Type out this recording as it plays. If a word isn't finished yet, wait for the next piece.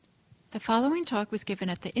The following talk was given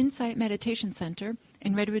at the Insight Meditation Center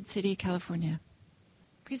in Redwood City, California.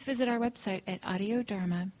 Please visit our website at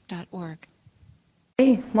audiodharma.org.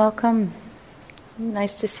 Hey, welcome.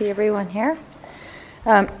 Nice to see everyone here.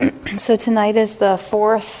 So tonight is the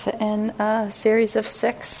fourth in a series of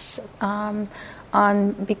 6 on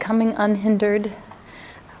becoming unhindered,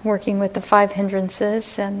 working with the 5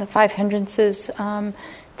 hindrances. And the 5 hindrances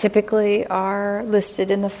typically are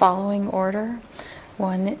listed in the following order.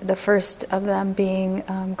 The first of them being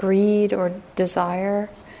greed or desire.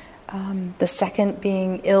 The second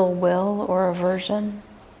being ill will or aversion.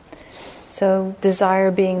 So desire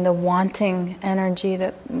being the wanting energy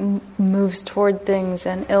that moves toward things,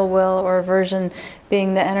 and ill will or aversion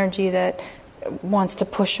being the energy that wants to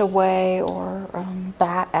push away or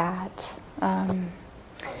bat at.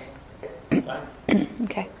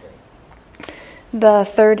 Okay. The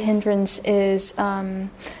third hindrance is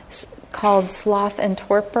called sloth and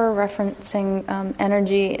torpor, referencing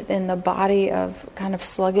energy in the body of kind of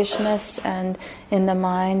sluggishness, and in the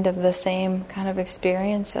mind of the same kind of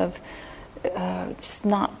experience of just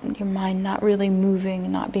not your mind not really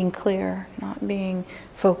moving, not being clear, not being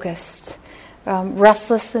focused.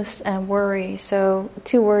 Restlessness and worry. So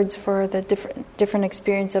 2 words for the different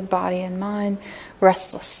experience of body and mind.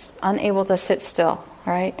 Restless, unable to sit still,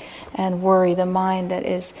 right? And worry, the mind that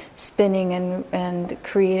is spinning and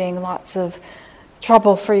creating lots of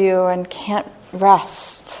trouble for you and can't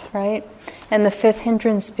rest, right? And the 5th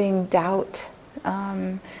hindrance being doubt,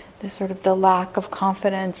 the sort of the lack of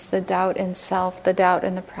confidence, the doubt in self, the doubt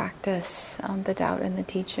in the practice, the doubt in the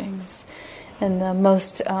teachings. And the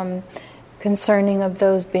most concerning of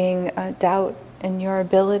those being doubt in your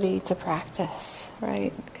ability to practice,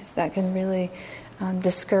 right? Because that can really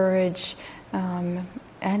discourage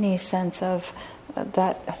any sense of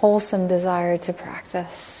that wholesome desire to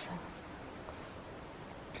practice.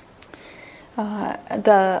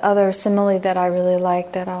 The other simile that I really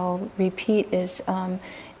like that I'll repeat is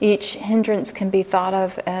each hindrance can be thought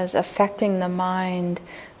of as affecting the mind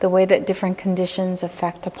the way that different conditions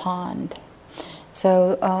affect a pond.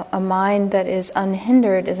 So a mind that is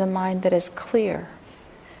unhindered is a mind that is clear,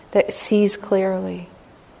 that sees clearly.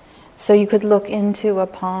 So you could look into a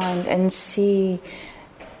pond and see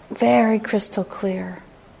very crystal clear,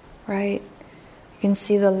 right? You can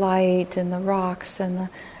see the light and the rocks and the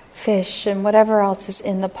fish and whatever else is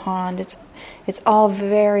in the pond. It's all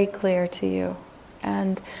very clear to you.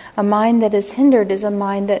 And a mind that is hindered is a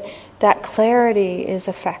mind that clarity is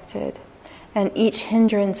affected. And each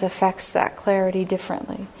hindrance affects that clarity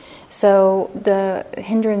differently. So the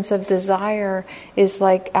hindrance of desire is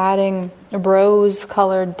like adding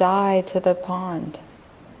rose-colored dye to the pond.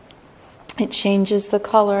 It changes the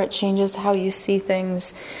color, it changes how you see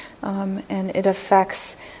things, and it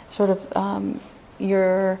affects sort of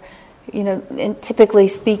your, and typically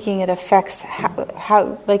speaking, it affects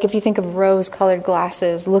how, like if you think of rose-colored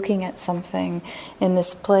glasses, looking at something in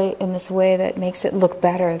this way that makes it look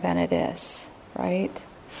better than it is, right?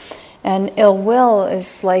 And ill will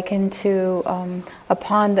is likened to a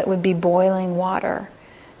pond that would be boiling water.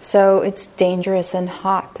 So it's dangerous and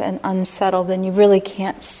hot and unsettled, and you really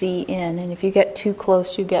can't see in. And if you get too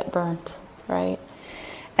close, you get burnt, right?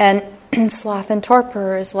 And sloth and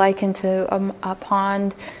torpor is likened to a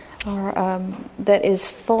pond that is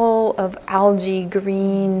full of algae,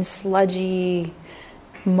 green, sludgy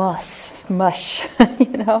mush.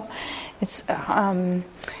 It's and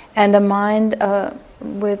a mind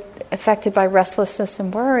affected by restlessness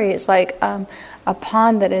and worry is like a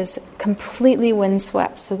pond that is completely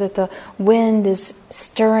windswept, so that the wind is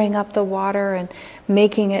stirring up the water and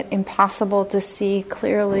making it impossible to see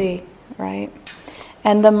clearly, right?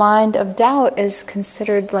 And the mind of doubt is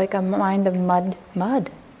considered like a mind of mud,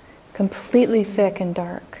 completely thick and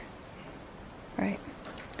dark, right?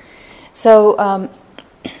 So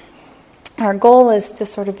our goal is to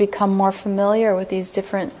sort of become more familiar with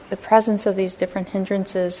the presence of these different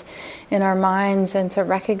hindrances in our minds, and to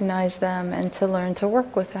recognize them and to learn to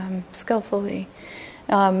work with them skillfully.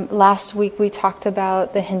 Last week we talked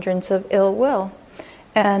about the hindrance of ill will,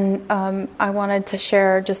 and I wanted to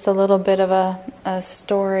share just a little bit of a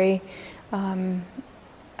story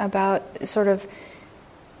about sort of,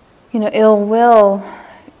 ill will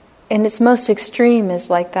in its most extreme is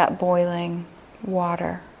like that boiling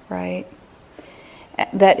water, right?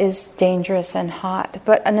 That is dangerous and hot.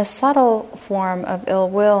 But in a subtle form of ill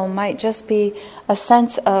will might just be a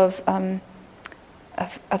sense of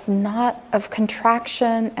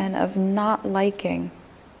contraction and of not liking,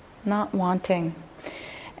 not wanting.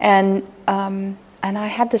 And I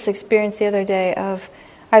had this experience the other day of,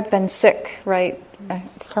 I've been sick, right,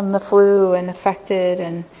 from the flu and affected,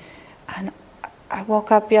 and And I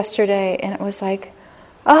woke up yesterday and it was like,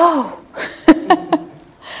 oh,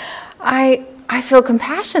 I feel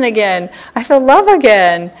compassion again. I feel love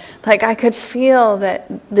again. Like I could feel that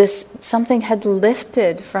something had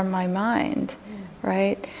lifted from my mind,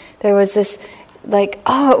 right? There was this, like,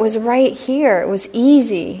 oh, it was right here. It was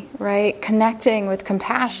easy, right? Connecting with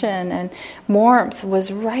compassion and warmth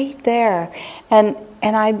was right there. And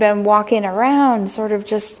I'd been walking around sort of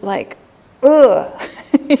just like, ugh,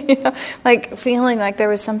 like feeling like there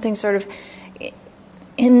was something sort of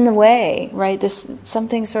in the way, right? This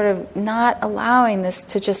something sort of not allowing this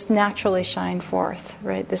to just naturally shine forth,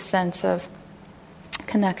 right? This sense of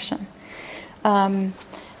connection.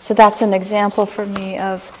 So that's an example for me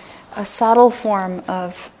of a subtle form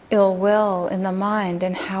of ill will in the mind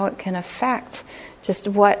and how it can affect just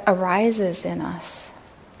what arises in us.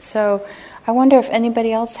 So I wonder if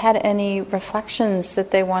anybody else had any reflections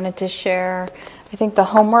that they wanted to share. I think the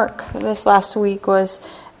homework this last week was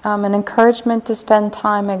an encouragement to spend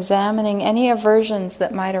time examining any aversions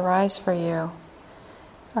that might arise for you.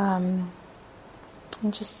 And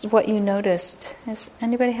just what you noticed. Does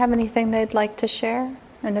anybody have anything they'd like to share?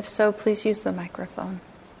 And if so, please use the microphone.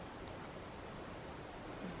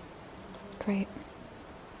 Great.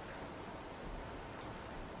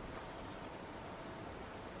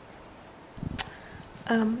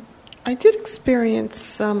 I did experience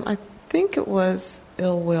some, I think it was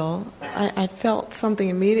ill will. I felt something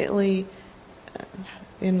immediately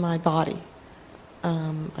in my body,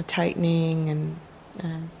 a tightening,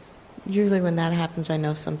 and usually when that happens I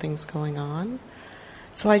know something's going on.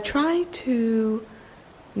 So I try to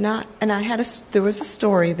not, and there was a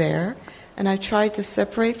story there, and I tried to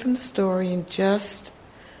separate from the story and just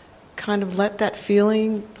kind of let that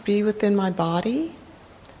feeling be within my body.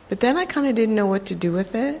 But then I kind of didn't know what to do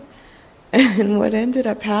with it. And what ended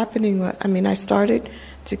up happening, I started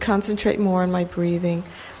to concentrate more on my breathing.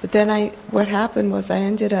 But then what happened was I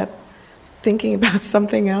ended up thinking about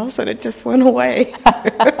something else and it just went away.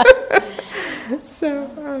 So,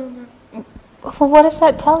 I don't know. Well, what does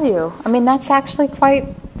that tell you? That's actually quite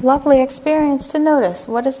lovely experience to notice.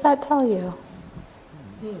 What does that tell you?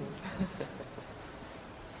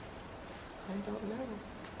 I don't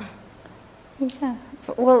know. Yeah.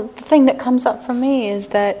 Well, the thing that comes up for me is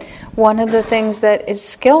that one of the things that is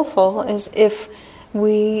skillful is if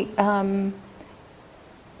we,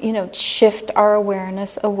 shift our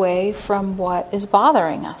awareness away from what is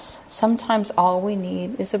bothering us. Sometimes all we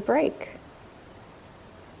need is a break.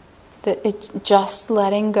 That it's just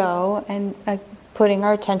letting go and putting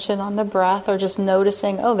our attention on the breath, or just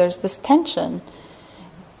noticing, oh, there's this tension,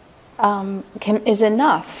 is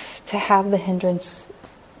enough to have the hindrance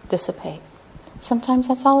dissipate. Sometimes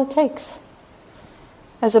that's all it takes.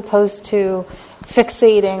 As opposed to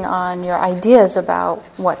fixating on your ideas about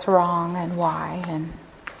what's wrong and why and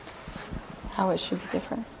how it should be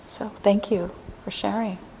different. So thank you for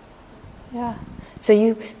sharing. Yeah. So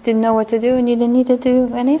you didn't know what to do and you didn't need to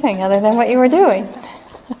do anything other than what you were doing.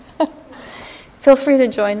 Feel free to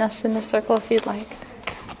join us in the circle if you'd like.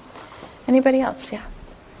 Anybody else? Yeah.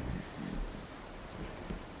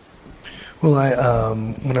 Well,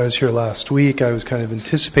 when I was here last week, I was kind of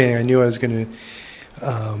anticipating, I knew I was going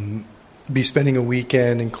to be spending a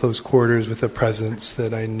weekend in close quarters with a presence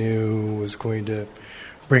that I knew was going to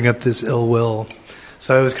bring up this ill will.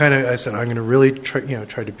 So I said, I'm going to really try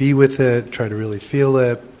to be with it, try to really feel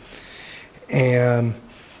it. And,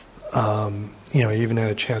 I even had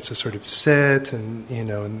a chance to sort of sit and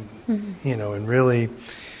really...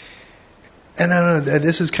 And I don't know,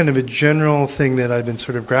 this is kind of a general thing that I've been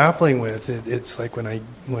sort of grappling with. It's like when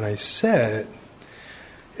I sit,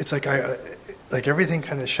 it's like everything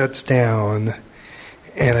kind of shuts down,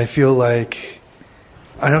 and I feel like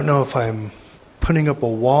I don't know if I'm putting up a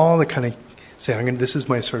wall to kind of say this is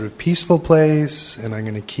my sort of peaceful place, and I'm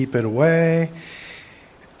going to keep it away,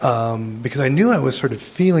 because I knew I was sort of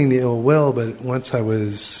feeling the ill will, but once I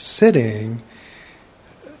was sitting,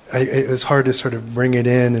 it was hard to sort of bring it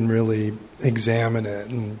in and really examine it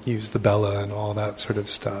and use the Bella and all that sort of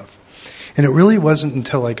stuff. And it really wasn't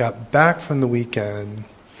until I got back from the weekend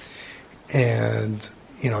and,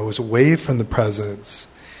 I was away from the presence.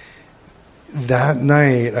 That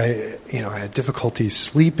night, I had difficulty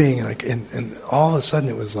sleeping, and all of a sudden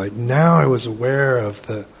it was like, now I was aware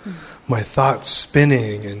of my thoughts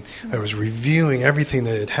spinning, and I was reviewing everything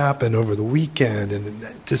that had happened over the weekend, and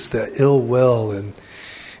just the ill will, and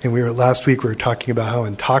last week we were talking about how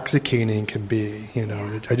intoxicating can be.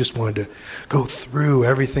 I just wanted to go through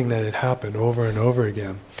everything that had happened over and over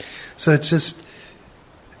again. So it's just,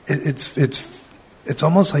 it's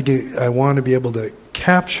almost like I want to be able to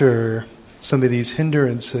capture some of these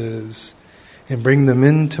hindrances and bring them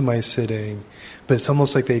into my sitting, but it's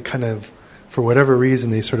almost like they kind of, for whatever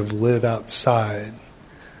reason, they sort of live outside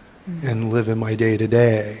and live in my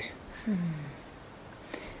day-to-day.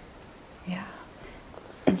 Yeah.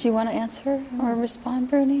 Do you want to answer or respond,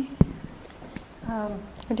 Bernie? Or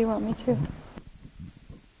do you want me to?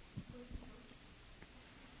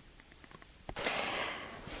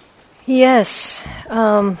 Yes.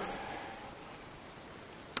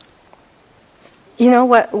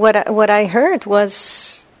 What I heard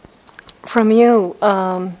was from you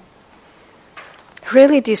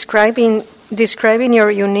really describing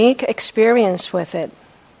your unique experience with it,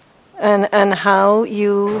 and how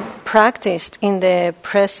you practiced in the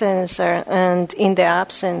presence and in the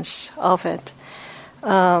absence of it,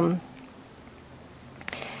 and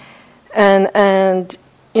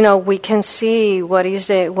we can see what is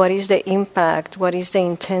the impact, what is the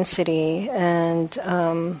intensity, and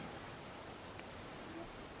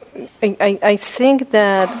I think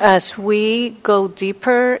that as we go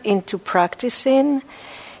deeper into practicing,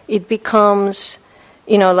 it becomes,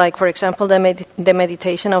 like for example, the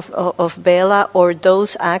meditation of Bela, or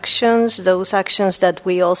those actions that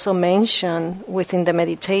we also mention within the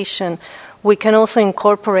meditation, we can also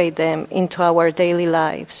incorporate them into our daily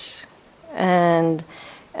lives, and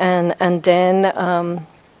then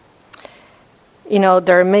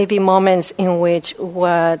there may be moments in which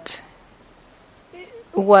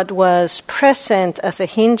what was present as a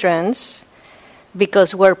hindrance,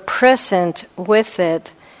 because we're present with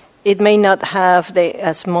it, it may not have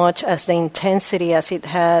as much as the intensity as it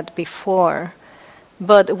had before,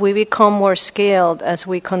 but we become more skilled as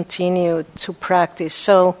we continue to practice.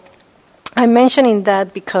 So I'm mentioning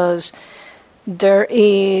that because there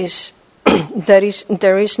is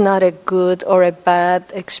not a good or a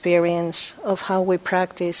bad experience of how we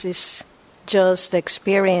practice. It's just the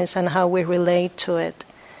experience and how we relate to it.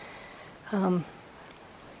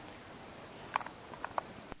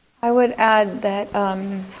 I would add that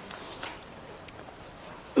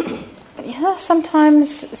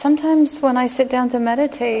sometimes when I sit down to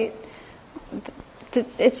meditate,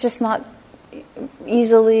 it's just not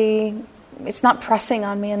it's not pressing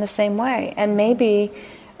on me in the same way. And maybe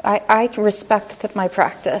I respect my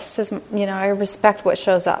practice, I respect what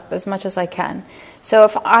shows up as much as I can. So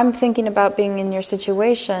if I'm thinking about being in your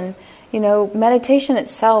situation, meditation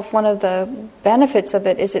itself, one of the benefits of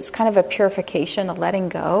it is it's kind of a purification, a letting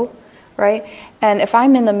go, right? And if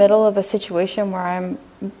I'm in the middle of a situation where I'm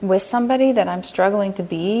with somebody that I'm struggling to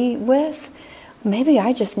be with, maybe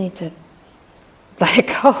I just need to let it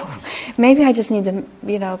go. Maybe I just need to,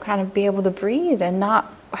 kind of be able to breathe and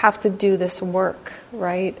not have to do this work,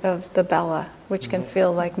 right, of the Bela, which can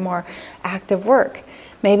feel like more active work.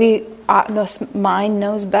 Maybe the mind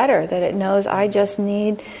knows better, that it knows I just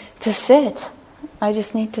need to sit. I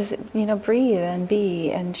just need to, breathe and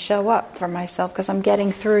be and show up for myself because I'm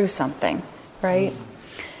getting through something, right?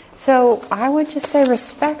 So I would just say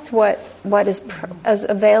respect what is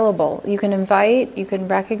available. You can invite, you can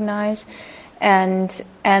recognize, and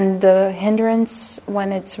the hindrance,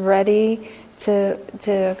 when it's ready to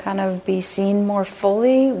kind of be seen more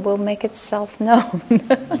fully, will make itself known.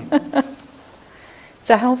 Is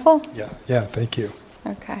that helpful? Yeah, thank you.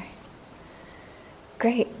 Okay.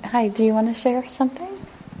 Great. Hi, do you want to share something?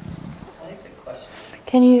 I have a question.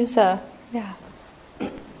 Can you use yeah.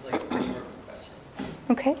 It's like a rhetorical question.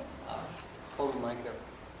 Okay. Hold the mic up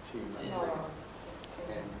to your mouth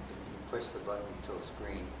and push the button until it's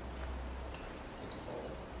green.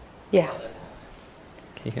 Yeah.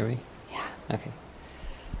 Can you hear me? Yeah. Okay.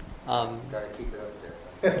 Gotta keep it up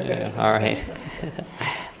there. Yeah, all right.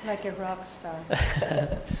 Like a rock star.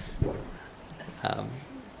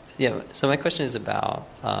 So my question is about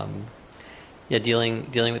dealing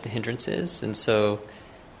with the hindrances, and so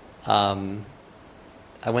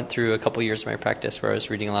I went through a couple years of my practice where I was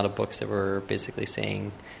reading a lot of books that were basically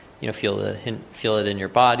saying, feel it in your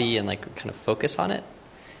body and like kind of focus on it.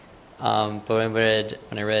 But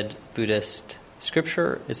when I read Buddhist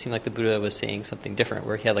scripture, it seemed like the Buddha was saying something different,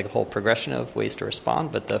 where he had like a whole progression of ways to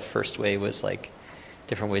respond, but the first way was like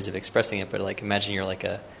different ways of expressing it. But like imagine you're like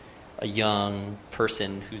a young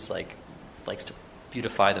person who's like likes to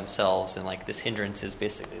beautify themselves, and like this hindrance is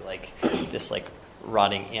basically like this like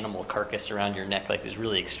rotting animal carcass around your neck, like this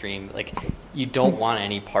really extreme, like you don't want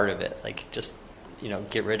any part of it, like just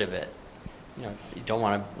get rid of it. You don't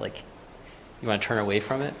want to you want to turn away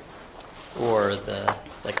from it, or the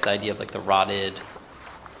idea of like the rotted,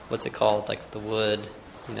 what's it called, like the wood,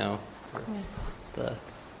 the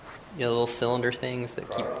little cylinder things that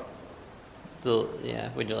keep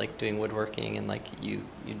when you're like doing woodworking and like you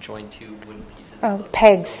join two wooden pieces. Oh,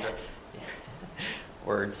 pegs.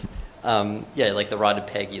 words. Like the rod and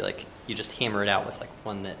peg, you just hammer it out with like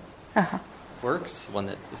one that works, one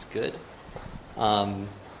that is good,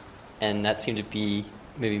 and that seemed to be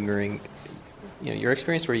maybe mirroring, your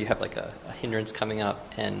experience where you have like a hindrance coming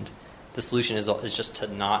up, and the solution is just to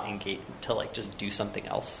not engage, to like just do something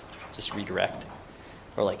else, just redirect,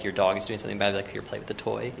 or like your dog is doing something bad, like you're playing with the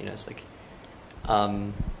toy, it's like,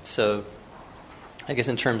 so I guess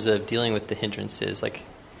in terms of dealing with the hindrances, like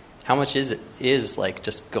how much is like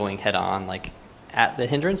just going head on like at the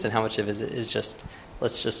hindrance, and how much of it is just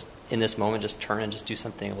let's just in this moment just turn and just do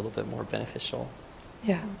something a little bit more beneficial.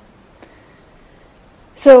 Yeah.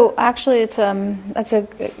 So actually, that's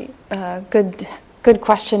a good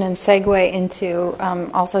question and segue into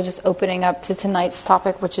also just opening up to tonight's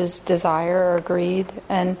topic, which is desire or greed.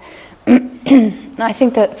 And I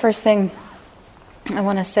think the first thing I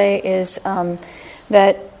want to say is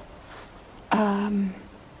that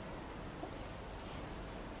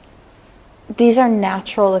these are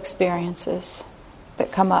natural experiences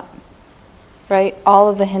that come up, right? All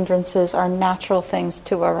of the hindrances are natural things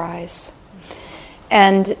to arise.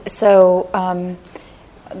 And so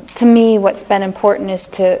to me, what's been important is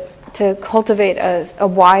to cultivate a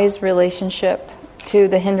wise relationship to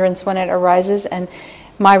the hindrance when it arises, and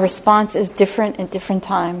my response is different at different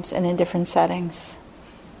times and in different settings,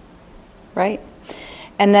 right?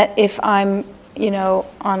 And that if I'm,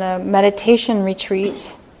 on a meditation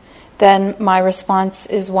retreat, then my response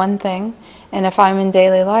is one thing, and if I'm in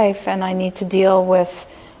daily life and I need to deal with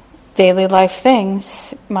daily life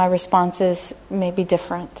things, my response is maybe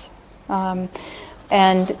different.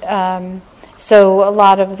 So a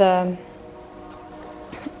lot of the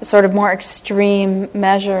sort of more extreme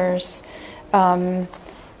measures,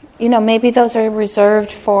 maybe those are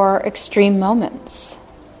reserved for extreme moments,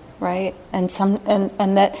 right? And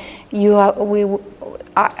that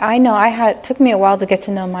I know it took me a while to get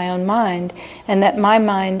to know my own mind, and that my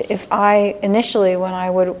mind, if I initially, when I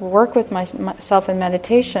would work with myself in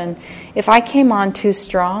meditation, if I came on too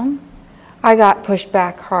strong, I got pushed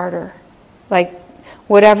back harder. Like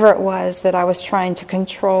whatever it was that I was trying to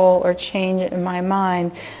control or change in my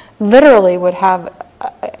mind, literally would have,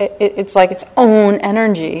 it's like its own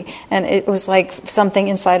energy, and it was like something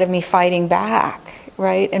inside of me fighting back,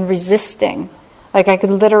 right, and resisting. Like I could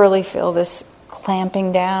literally feel this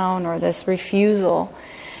clamping down or this refusal.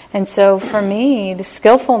 And so for me, the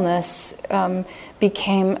skillfulness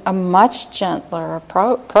became a much gentler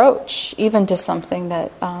approach, even to something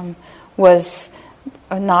that was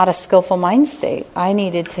not a skillful mind state. I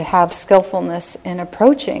needed to have skillfulness in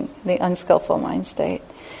approaching the unskillful mind state.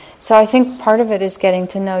 So I think part of it is getting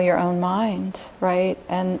to know your own mind, right?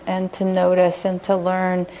 And to notice and to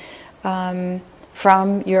learn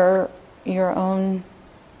from your own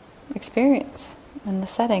experience and the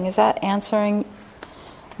setting. Is that answering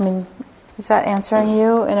you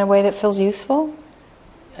in a way that feels useful?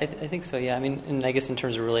 I think so, yeah. I mean, and I guess in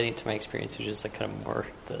terms of relating to my experience, which is like kind of more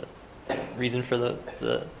the reason for the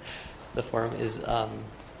forum, is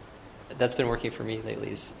that's been working for me lately,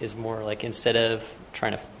 is more like instead of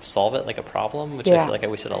trying to solve it like a problem, which I feel like I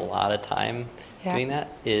wasted a lot of time doing that,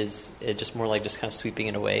 is it just more like just kind of sweeping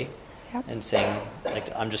it away and saying,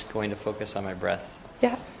 like, I'm just going to focus on my breath.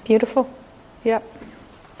 Yeah, beautiful. Yep.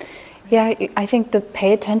 Yeah, I think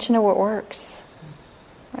pay attention to what works,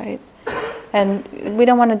 right? And we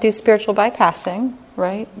don't want to do spiritual bypassing,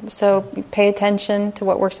 right? So pay attention to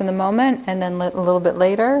what works in the moment, and then a little bit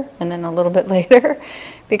later, and then a little bit later,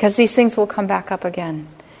 because these things will come back up again.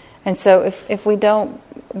 And so if we don't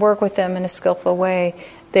work with them in a skillful way,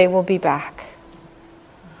 they will be back,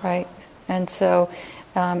 right? And so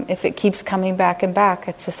if it keeps coming back and back,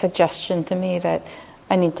 it's a suggestion to me that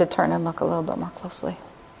I need to turn and look a little bit more closely.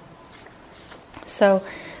 So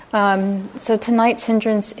tonight's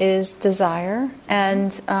hindrance is desire,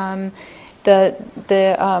 and I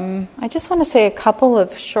just want to say a couple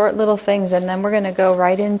of short little things, and then we're going to go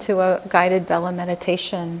right into a guided Bella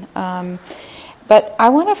meditation. But I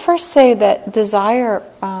want to first say that desire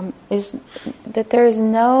is that there is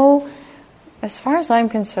no, as far as I'm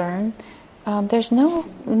concerned, there's no.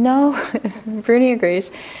 Bruni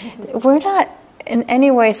agrees. We're not in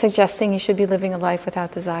any way suggesting you should be living a life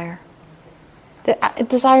without desire.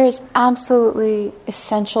 Desire is absolutely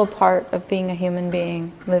essential part of being a human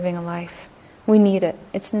being, living a life. We need it.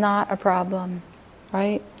 It's not a problem,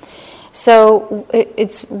 right? So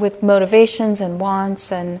it's with motivations and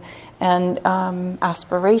wants and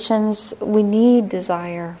aspirations. We need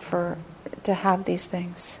desire to have these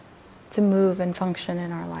things, to move and function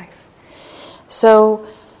in our life. So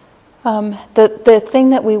The thing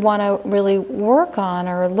that we want to really work on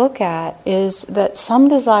or look at is that some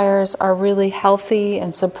desires are really healthy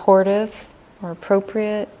and supportive or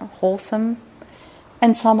appropriate or wholesome,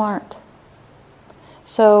 and some aren't.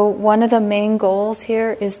 So one of the main goals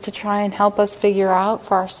here is to try and help us figure out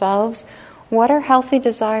for ourselves what are healthy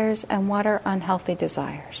desires and what are unhealthy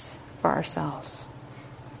desires for ourselves.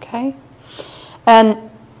 Okay? And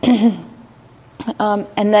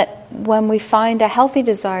and that when we find a healthy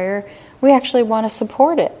desire, we actually want to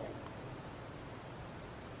support it.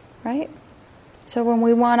 Right? So when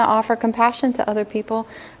we want to offer compassion to other people,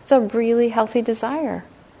 it's a really healthy desire.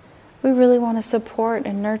 We really want to support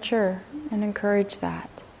and nurture and encourage that.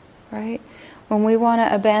 Right? When we want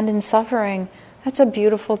to abandon suffering, that's a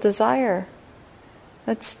beautiful desire.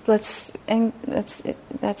 That's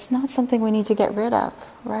not something we need to get rid of,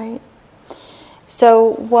 right?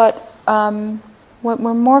 So what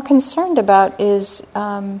we're more concerned about is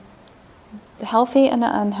healthy and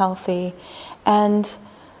unhealthy, and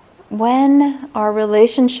when our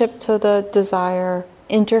relationship to the desire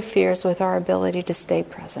interferes with our ability to stay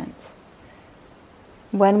present.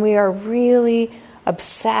 When we are really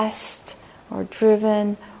obsessed or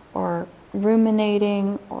driven or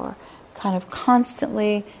ruminating or kind of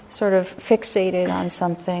constantly sort of fixated on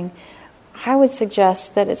something, I would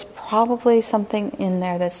suggest that it's probably something in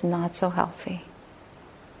there that's not so healthy.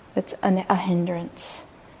 It's a hindrance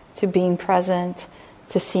to being present,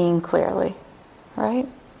 to seeing clearly, right?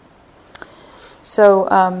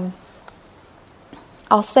 So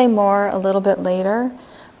I'll say more a little bit later,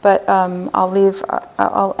 but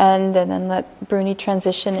I'll end and then let Bruni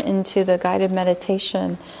transition into the guided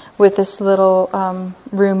meditation with this little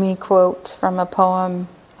Rumi quote from a poem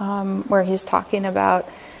where he's talking about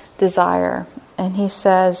desire. And he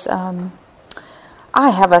says, I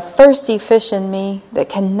have a thirsty fish in me that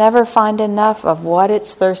can never find enough of what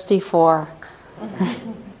it's thirsty for.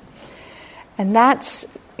 And that's,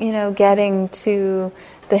 getting to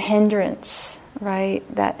the hindrance, right?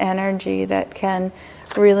 That energy that can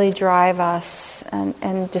really drive us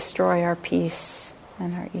and destroy our peace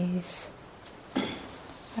and our ease. All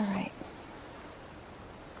right.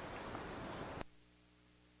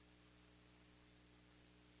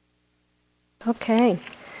 Okay,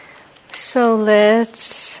 so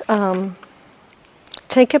let's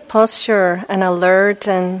take a posture, an alert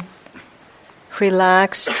and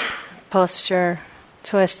relaxed posture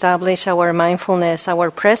to establish our mindfulness, our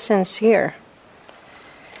presence here.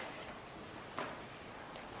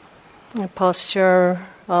 A posture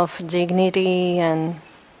of dignity and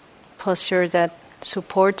posture that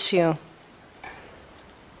supports you.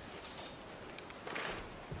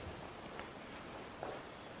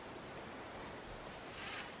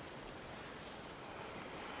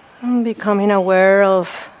 Becoming aware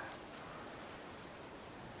of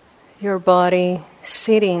your body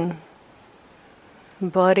sitting,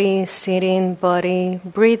 body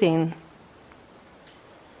breathing.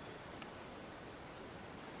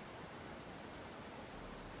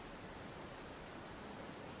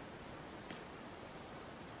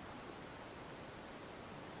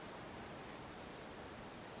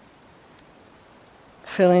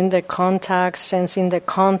 Feeling the contact, sensing the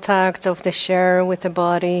contact of the chair with the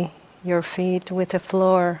body, your feet with the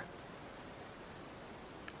floor.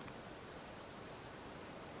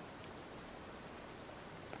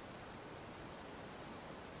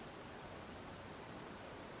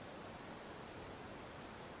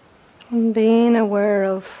 And being aware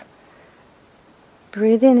of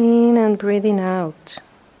breathing in and breathing out.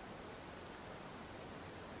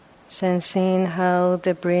 Sensing how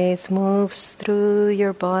the breath moves through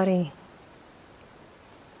your body.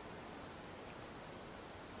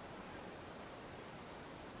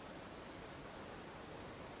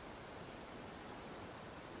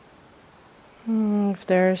 If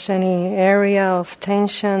there's any area of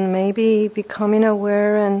tension, maybe becoming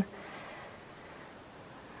aware and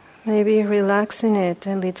maybe relaxing it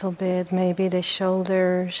a little bit, maybe the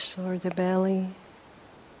shoulders or the belly.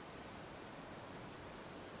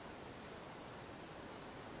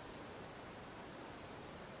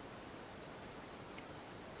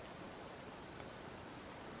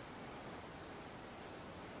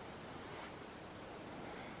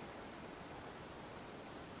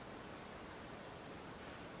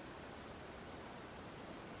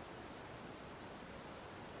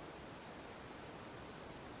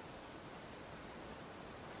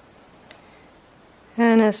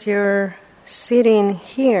 And as you're sitting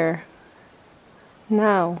here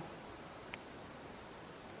now,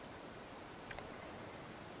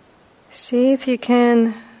 see if you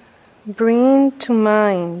can bring to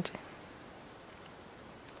mind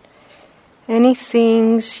Any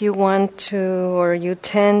things you want to or you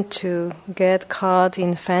tend to get caught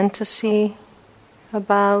in fantasy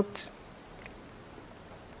about,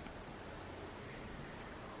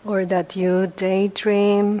 or that you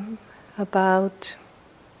daydream about.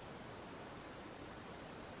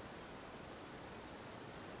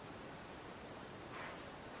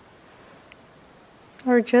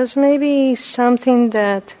 Or just maybe something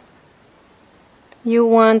that you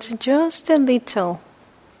want just a little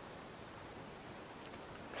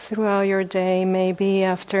throughout your day, maybe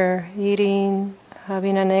after eating,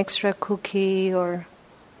 having an extra cookie, or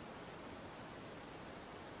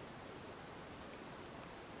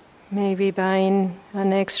maybe buying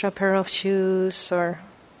an extra pair of shoes, or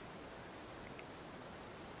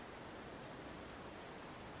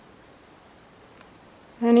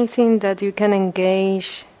anything that you can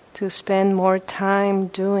engage to spend more time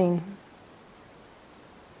doing.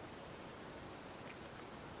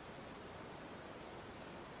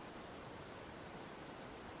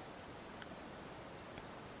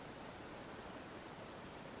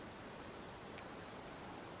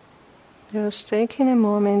 Just taking a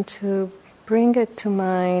moment to bring it to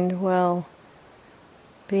mind while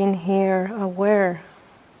being here aware.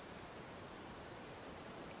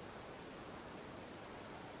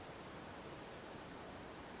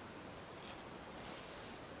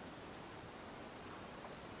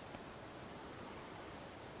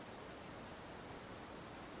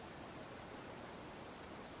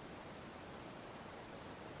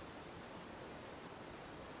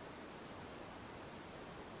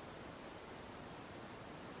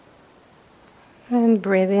 And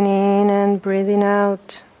breathing in and breathing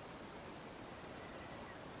out.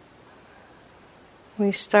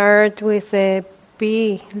 We start with the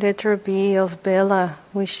B, letter B of Bella,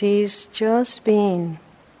 which is just being.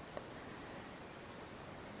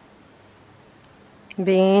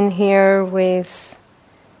 Being here with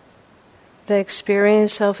the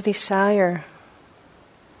experience of desire.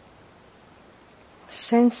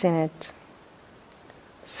 Sensing it.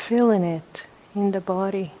 Feeling it in the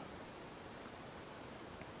body.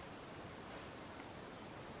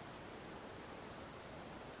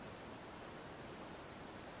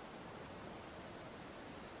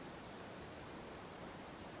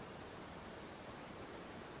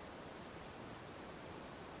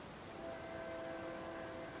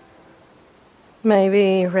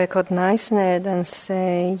 Maybe recognizing it and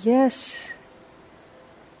say, yes,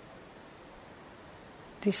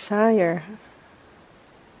 desire.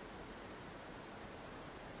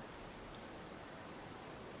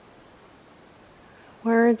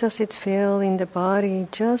 Where does it feel in the body?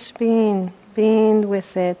 Just being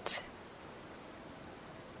with it.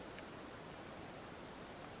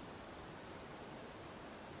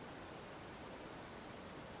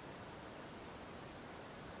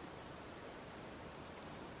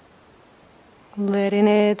 Letting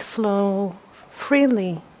it flow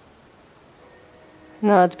freely,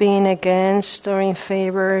 not being against or in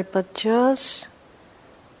favor, but just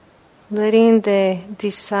letting the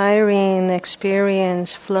desiring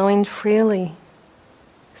experience flowing freely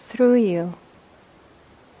through you.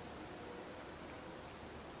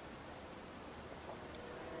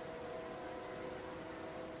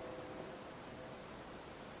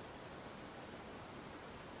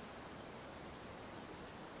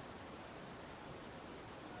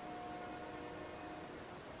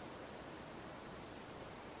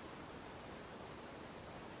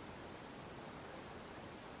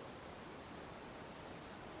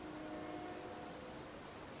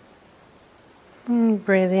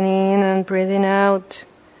 Breathing in and breathing out,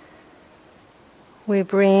 we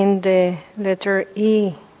bring the letter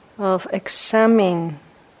E of examine.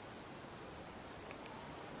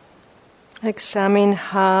 Examine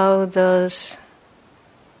how does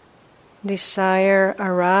desire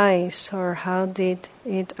arise, or how did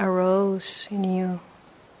it arose in you.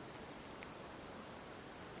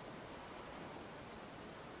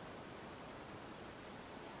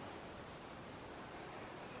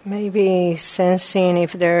 Maybe sensing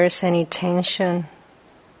if there's any tension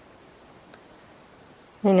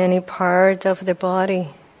in any part of the body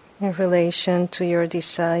in relation to your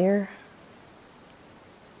desire.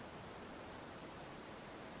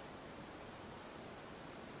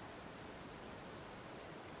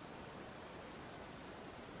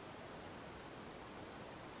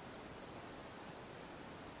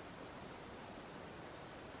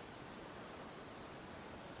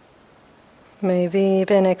 Maybe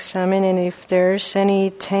even examining if there's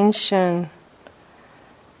any tension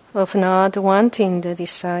of not wanting the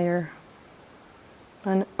desire,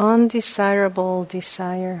 an undesirable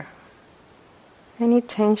desire. Any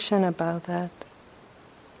tension about that?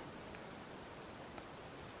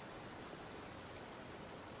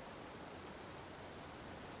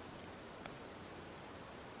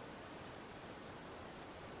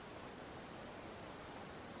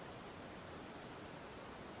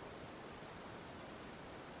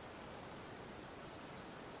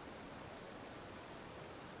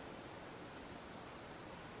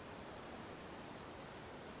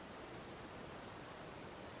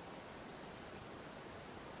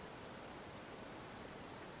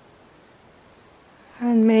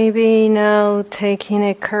 And maybe now taking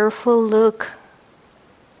a careful look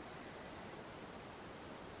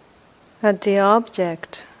at the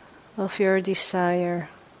object of your desire.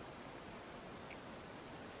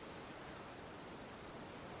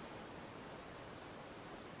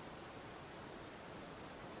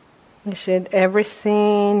 Is it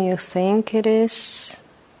everything you think it is?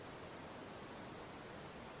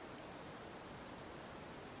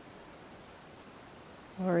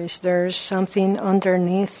 Or is there something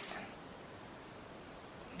underneath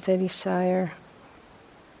the desire?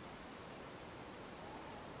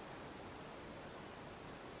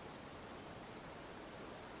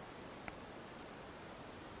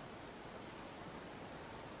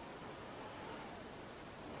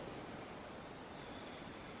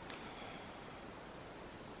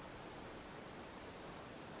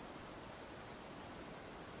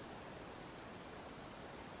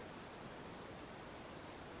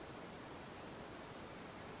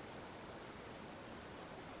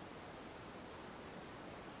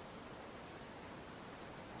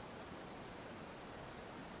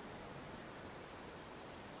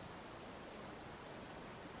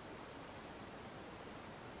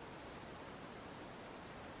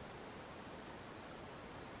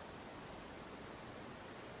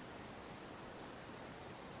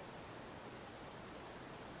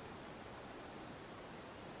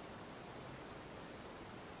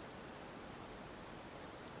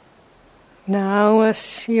 Now,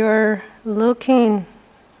 as you're looking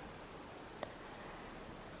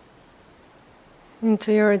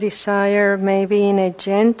into your desire, maybe in a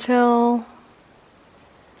gentle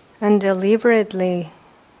and deliberately,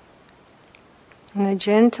 in a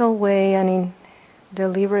gentle way and in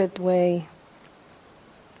deliberate way,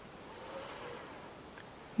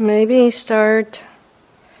 maybe start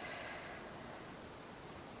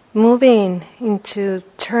moving into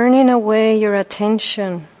turning away your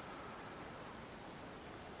attention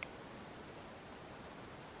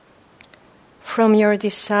from your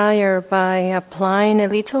desire by applying a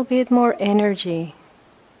little bit more energy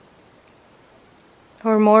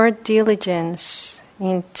or more diligence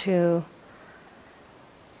into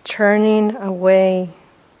turning away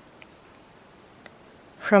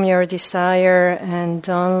from your desire, and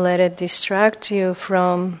don't let it distract you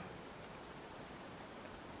from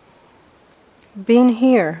being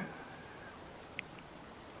here.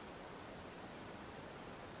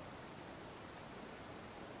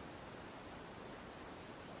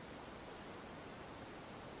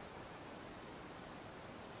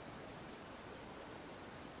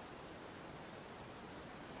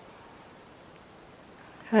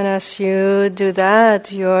 And as you do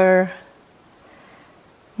that, you're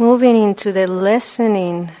moving into the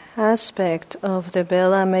lessening aspect of the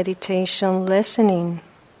Bela meditation, lessening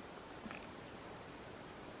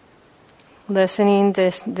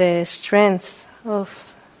the strength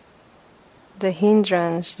of the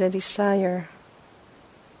hindrance, the desire.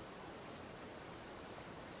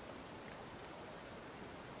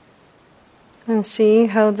 And see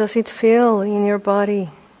how does it feel in your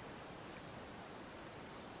body.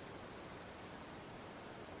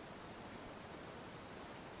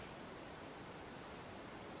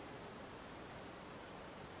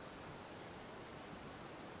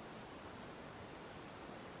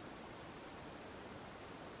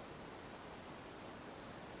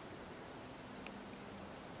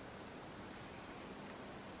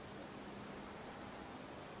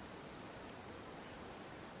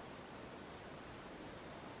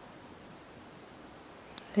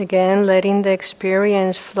 Again, letting the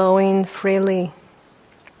experience flowing freely.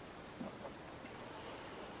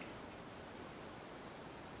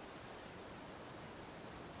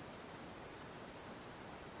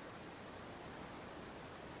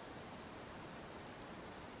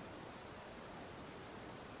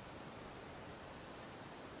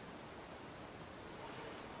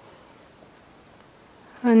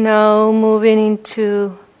 And now moving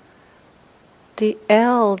into the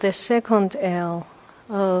L, the second L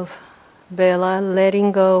of Bela,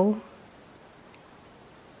 letting go.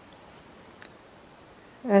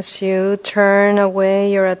 As you turn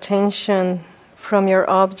away your attention from your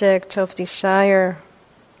object of desire,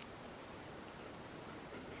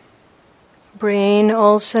 bring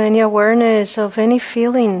also any awareness of any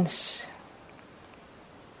feelings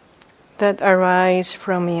that arise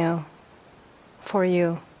from you, for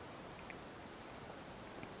you.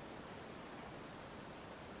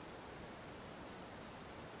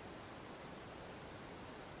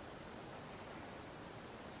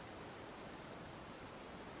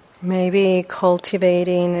 Maybe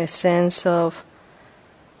cultivating a sense of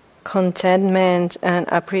contentment and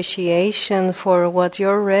appreciation for what you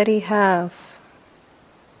already have.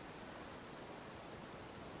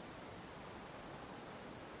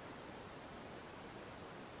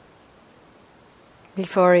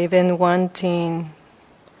 before even wanting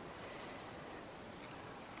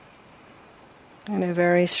in a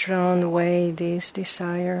very strong way this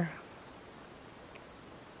desire.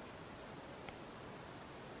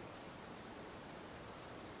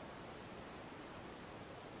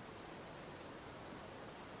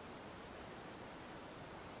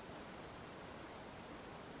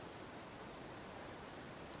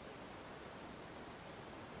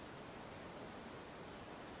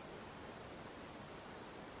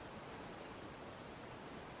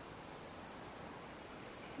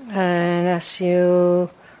 And as you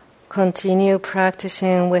continue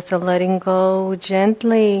practicing with the letting go,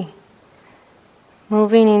 gently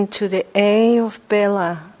moving into the A of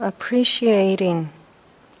Bela, appreciating.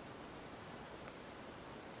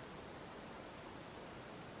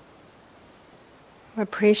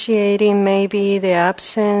 Appreciating maybe the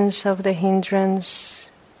absence of the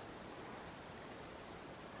hindrance,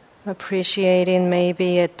 appreciating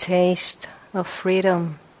maybe a taste of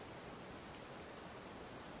freedom.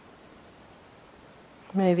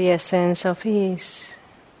 Maybe a sense of ease.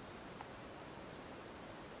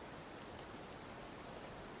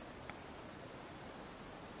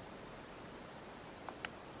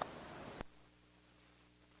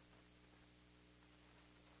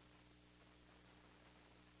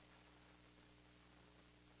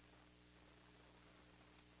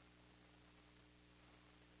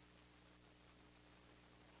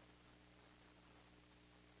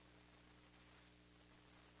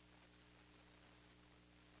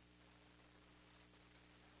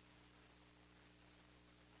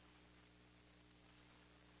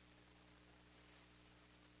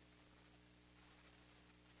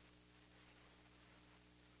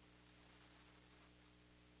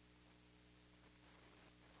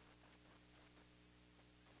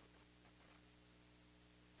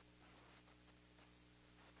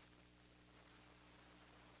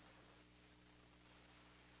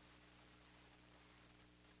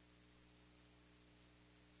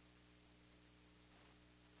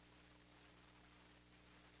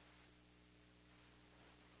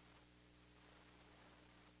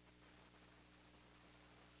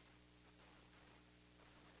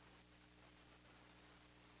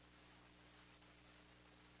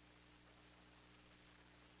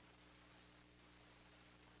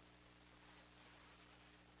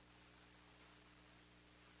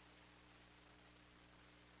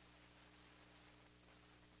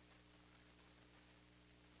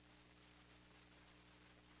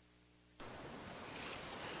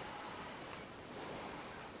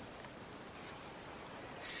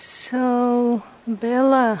 So,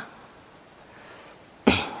 Bela,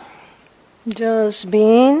 just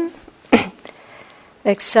being,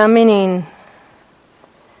 examining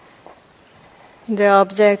the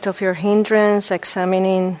object of your hindrance,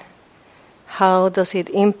 examining how does it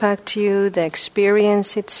impact you, the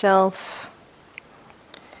experience itself,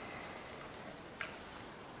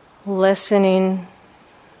 listening,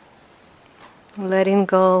 letting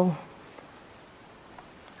go,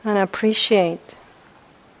 and appreciate.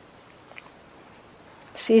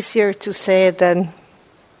 It's easier to say it than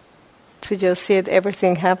to just see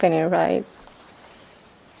everything happening, right?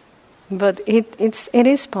 But it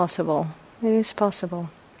is possible. It is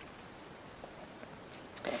possible.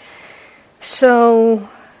 So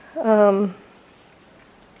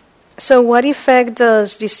what effect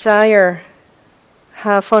does desire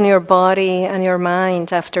have on your body and your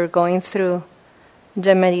mind after going through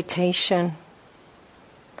the meditation?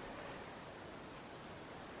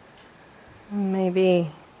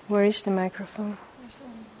 Maybe, where is the microphone?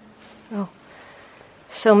 Oh.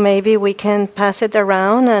 So maybe we can pass it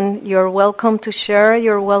around, and you're welcome to share,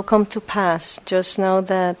 you're welcome to pass. Just know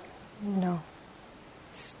that,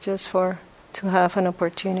 it's just to have an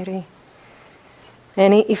opportunity.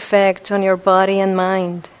 Any effect on your body and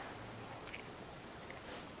mind?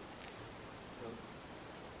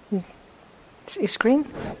 Is green?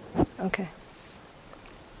 Okay.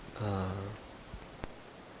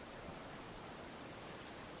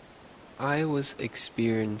 I was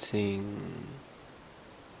experiencing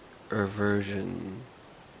aversion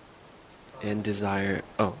and desire.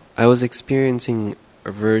 I was experiencing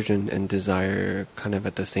aversion and desire kind of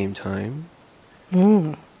at the same time.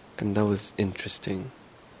 And that was interesting.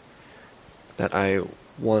 That I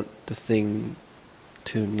want the thing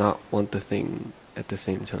to not want the thing at the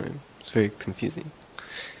same time. It's very confusing.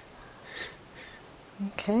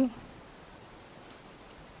 Okay.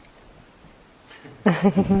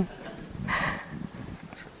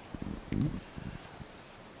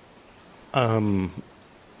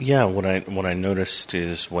 What I noticed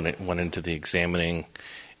is when it went into the examining,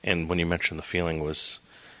 and when you mentioned the feeling, was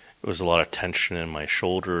was a lot of tension in my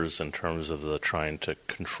shoulders in terms of the trying to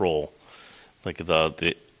control. Like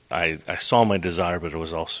I saw my desire, but it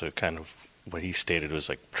was also kind of what he stated was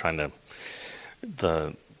like trying to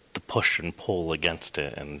the push and pull against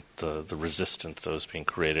it, and the resistance that was being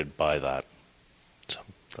created by that. So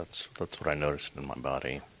that's what I noticed in my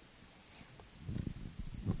body.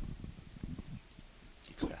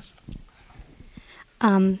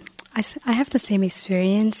 I have the same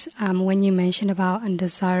experience when you mentioned about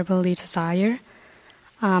undesirable desire.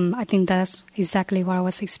 I think that's exactly what I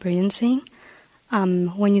was experiencing.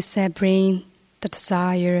 When you said bring the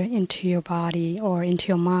desire into your body or into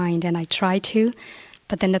your mind, and I try to,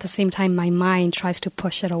 but then at the same time my mind tries to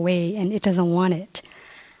push it away and it doesn't want it.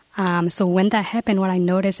 So when that happened, what I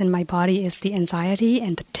noticed in my body is the anxiety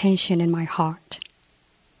and the tension in my heart.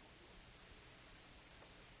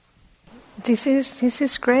 This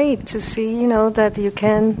is great to see, that you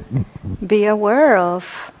can be aware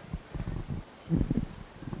of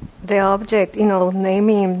the object,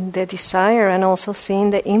 naming the desire and also seeing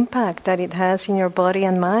the impact that it has in your body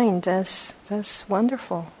and mind. That's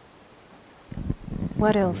wonderful.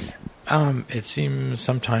 What else? It seems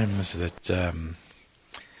sometimes that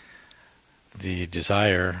the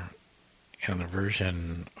desire and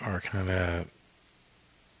aversion are kind of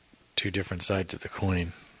two different sides of the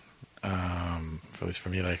coin. At least for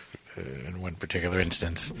me, like in one particular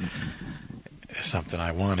instance, something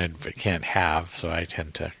I wanted but can't have, so I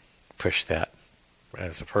tend to push that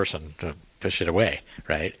as a person, to push it away,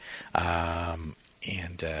 right?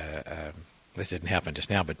 This didn't happen just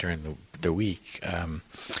now, but during the week, I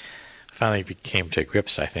finally came to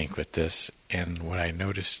grips, I think, with this. And what I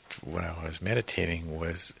noticed when I was meditating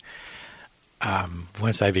was,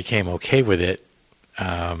 once I became okay with it,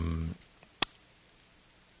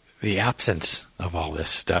 the absence of all this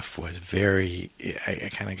stuff was I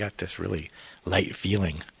kind of got this really light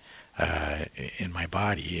feeling in my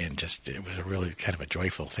body, and just it was a really kind of a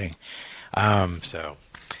joyful thing. So,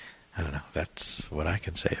 I don't know, that's what I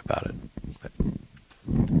can say about it. But.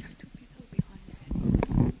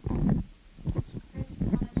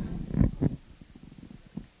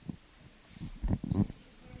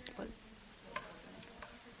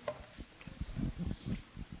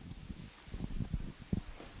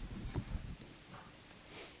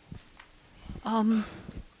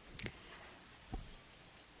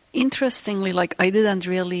 Interestingly, I didn't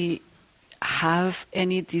really have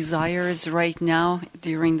any desires right now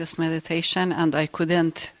during this meditation, and I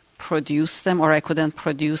couldn't produce them, or I couldn't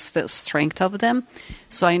produce the strength of them.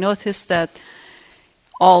 So I noticed that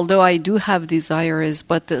although I do have desires,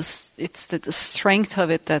 but it's the strength of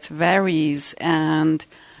it that varies, and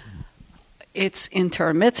it's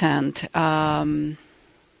intermittent.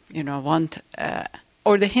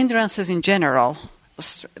 Or the hindrances in general,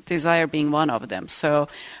 desire being one of them. So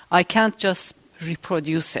I can't just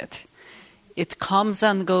reproduce it. It comes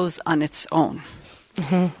and goes on its own.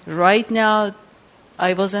 Mm-hmm. Right now,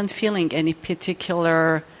 I wasn't feeling any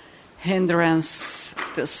particular hindrance,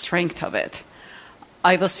 the strength of it.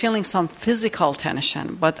 I was feeling some physical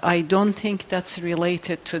tension, but I don't think that's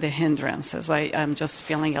related to the hindrances. I'm just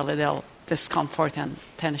feeling a little discomfort and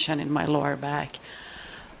tension in my lower back.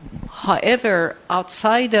 However,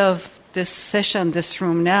 outside of this session, this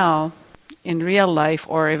room now, in real life,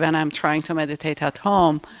 or even I'm trying to meditate at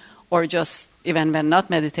home, or just even when not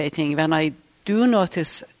meditating, when I do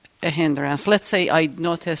notice a hindrance, let's say I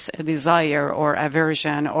notice a desire or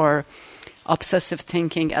aversion or obsessive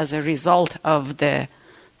thinking as a result of the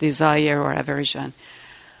desire or aversion.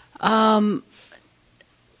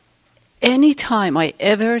 Anytime I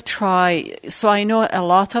ever try, so I know a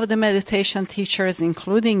lot of the meditation teachers,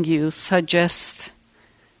 including you, suggest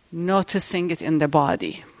noticing it in the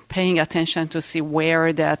body, paying attention to see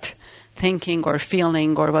where that thinking or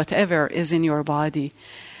feeling or whatever is in your body.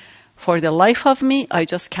 For the life of me, I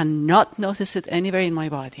just cannot notice it anywhere in my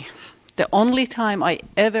body. The only time I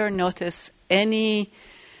ever notice any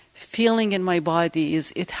feeling in my body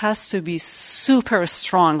is it has to be super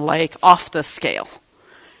strong, like off the scale.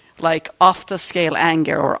 Like off the scale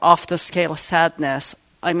anger or off the scale sadness.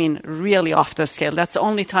 I mean, really off the scale. That's the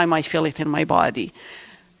only time I feel it in my body.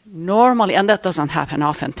 Normally, and that doesn't happen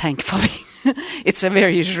often, thankfully. It's a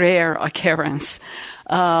very rare occurrence.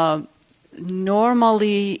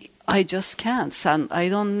 Normally, I just can't. And I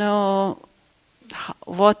don't know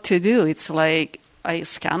what to do. It's like I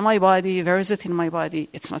scan my body. Where is it in my body?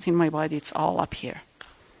 It's not in my body. It's all up here.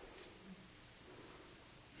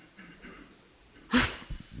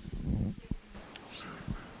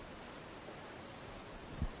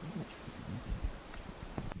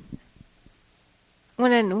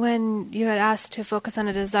 when you had asked to focus on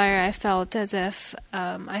a desire, I felt as if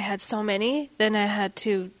I had so many. Then I had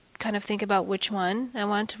to kind of think about which one I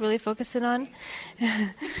wanted to really focus it on.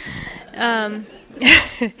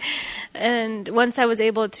 And once I was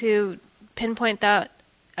able to pinpoint that,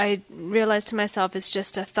 I realized to myself it's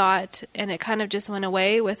just a thought, and it kind of just went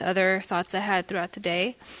away with other thoughts I had throughout the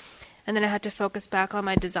day. And then I had to focus back on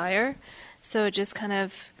my desire. So it just kind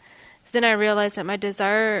of, then I realized that my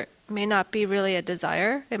desire may not be really a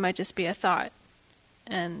desire. It might just be a thought.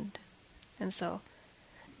 And so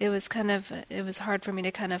it was hard for me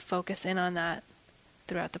to kind of focus in on that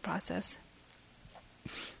throughout the process.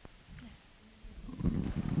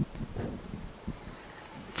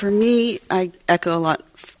 For me, I echo a lot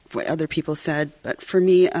of what other people said, but for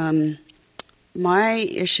me, my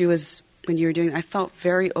issue is when you were doing, I felt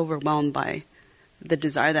very overwhelmed by the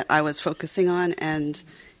desire that I was focusing on, and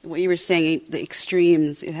what you were saying, the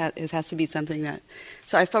extremes, it has to be something that,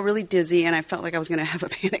 so I felt really dizzy, and I felt like I was going to have a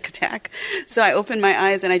panic attack. So I opened my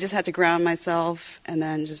eyes, and I just had to ground myself, and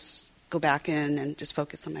then just go back in and just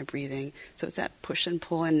focus on my breathing. So it's that push and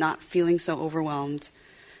pull and not feeling so overwhelmed,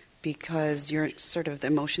 because you're sort of, the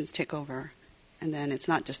emotions take over. And then it's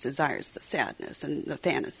not just desires, the sadness and the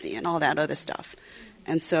fantasy and all that other stuff.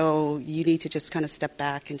 And so you need to just kind of step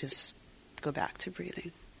back and just go back to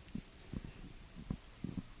breathing.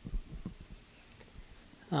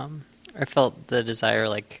 I felt the desire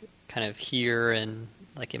like kind of here and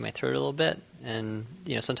like in my throat a little bit. And,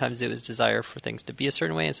 sometimes it was desire for things to be a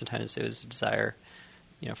certain way, and sometimes it was desire,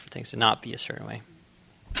 for things to not be a certain way.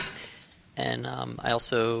 And I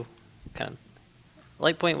also kind of,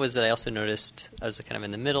 light point was that I also noticed I was kind of in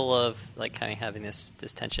the middle of like kind of having this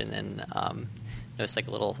tension, and noticed like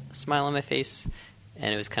a little smile on my face,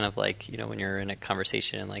 and it was kind of like when you're in a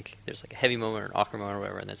conversation and like there's like a heavy moment or an awkward moment or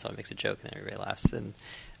whatever, and then someone makes a joke and then everybody laughs, and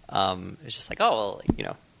it's just like, oh well,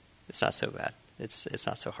 it's not so bad, it's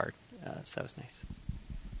not so hard, so that was nice.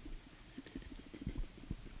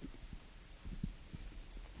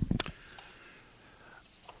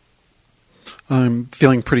 I'm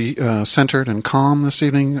feeling pretty centered and calm this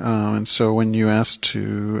evening, and so when you asked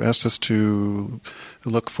us to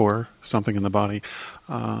look for something in the body,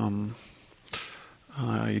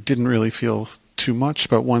 I didn't really feel too much.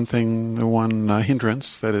 But one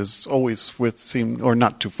hindrance that is always or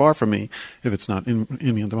not too far from me, if it's not in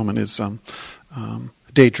me at the moment, is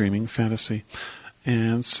daydreaming, fantasy.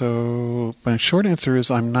 And so my short answer is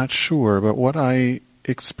I'm not sure, but what I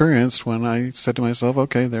experienced when I said to myself,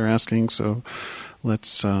 okay, they're asking, so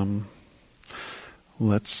let's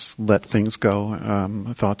let things go,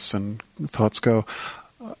 thoughts go.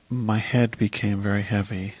 My head became very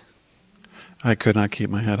heavy. I could not keep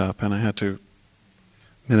my head up, and I had to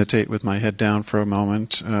meditate with my head down for a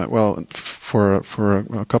moment, for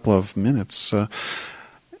a couple of minutes.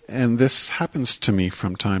 And this happens to me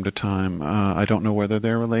from time to time. I don't know whether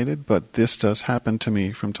they're related, but this does happen to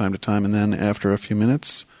me from time to time. And then after a few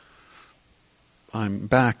minutes, I'm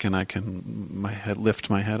back and I can lift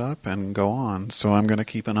my head up and go on. So I'm going to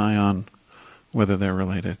keep an eye on whether they're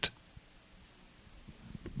related.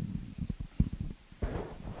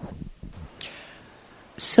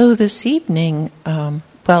 So this evening, in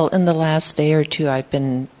the last day or two, I've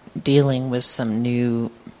been dealing with some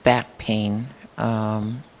new back pain.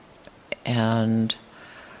 And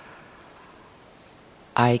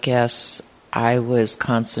I guess I was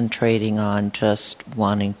concentrating on just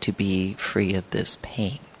wanting to be free of this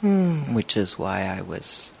pain, which is why I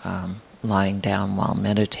was lying down while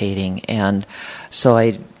meditating. And so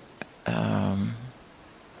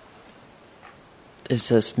is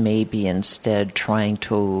this maybe instead trying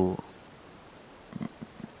to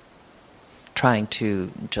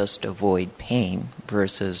just avoid pain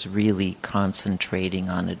versus really concentrating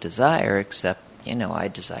on a desire, except, I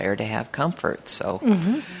desire to have comfort. So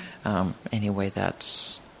anyway,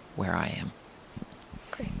 that's where I am.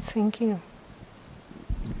 Great, thank you.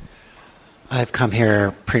 I've come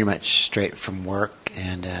here pretty much straight from work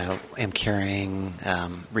and am carrying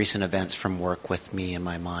recent events from work with me in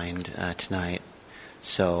my mind tonight.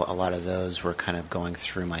 So a lot of those were kind of going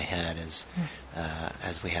through my head as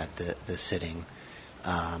we had the sitting.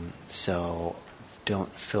 So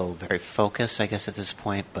don't feel very focused, I guess, at this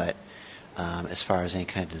point. But as far as any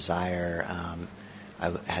kind of desire,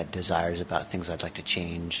 I've had desires about things I'd like to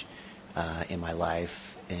change in my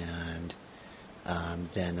life. And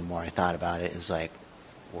then the more I thought about it, is like,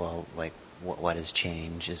 well, like what is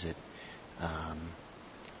change? Is it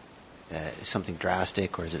something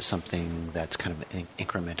drastic, or is it something that's kind of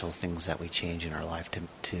incremental things that we change in our life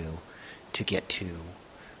to get to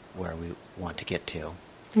where we want to get to?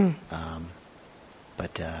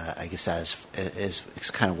 But I guess that is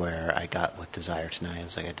kind of where I got with desire tonight. It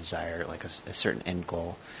was like a desire, like a certain end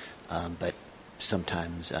goal, but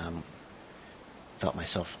sometimes felt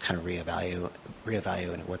myself kind of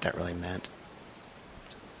reevaluating what that really meant.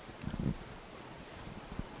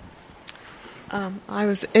 I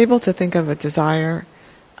was able to think of a desire,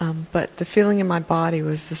 but the feeling in my body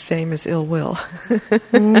was the same as ill will,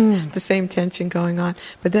 the same tension going on.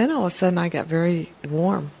 But then all of a sudden I got very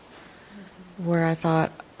warm, where I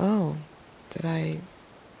thought, oh, did I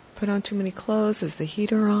put on too many clothes? Is the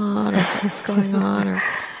heater on? Or what's going on?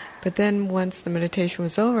 But then once the meditation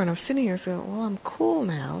was over and I was sitting here, so well, I'm cool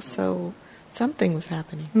now, so something was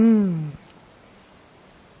happening.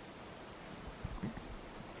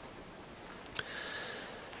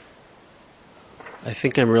 I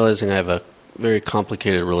think I'm realizing I have a very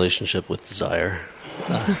complicated relationship with desire.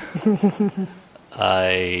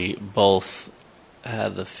 I both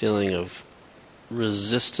had the feeling of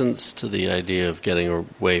resistance to the idea of getting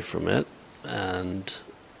away from it, and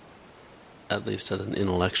at least at an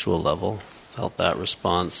intellectual level, felt that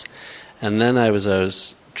response. And then I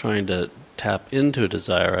was trying to tap into a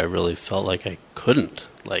desire. I really felt like I couldn't.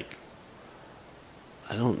 Like,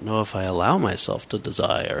 I don't know if I allow myself to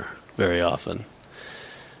desire very often.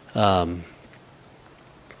 But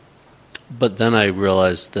then I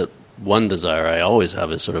realized that one desire I always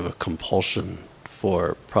have is sort of a compulsion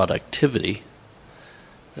for productivity,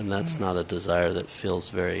 and that's not a desire that feels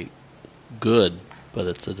very good, but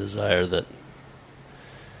it's a desire that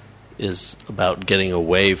is about getting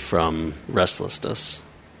away from restlessness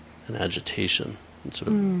and agitation. It sort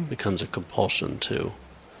of becomes a compulsion too.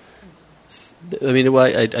 I mean,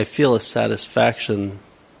 I feel a satisfaction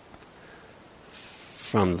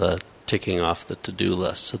from the ticking off the to-do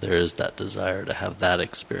list, so there is that desire to have that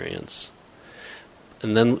experience.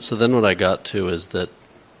 And then what I got to is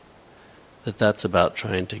that's about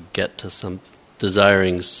trying to get to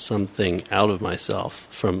desiring something out of myself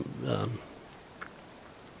from,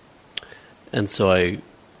 and so I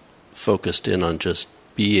focused in on just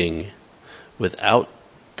being without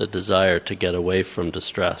the desire to get away from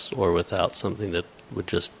distress, or without something that would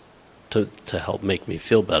just to help make me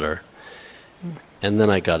feel better. And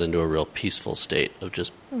then I got into a real peaceful state of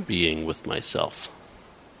just being with myself.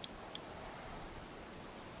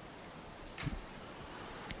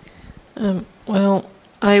 Well,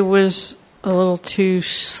 I was a little too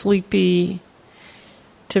sleepy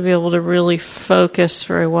to be able to really focus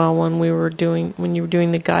very well when you were doing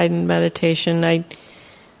the guided meditation. I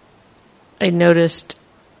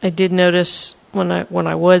did notice when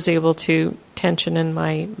I was able to, tension in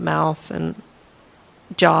my mouth and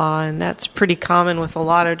jaw, and that's pretty common with a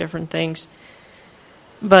lot of different things.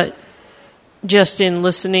 But just in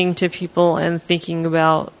listening to people and thinking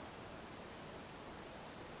about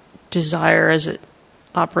desire as it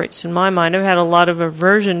operates in my mind, I've had a lot of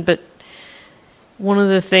aversion, but one of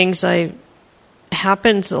the things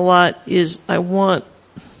happens a lot is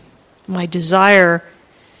my desire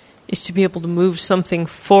is to be able to move something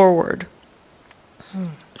forward.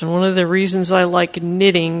 And one of the reasons I like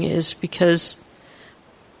knitting is because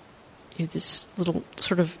this little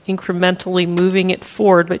sort of incrementally moving it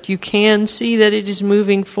forward, but you can see that it is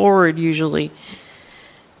moving forward usually.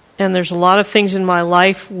 And there's a lot of things in my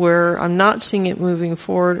life where I'm not seeing it moving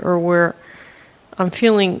forward, or where I'm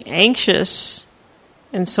feeling anxious,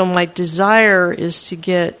 and so my desire is to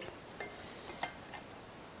get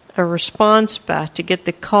a response back, to get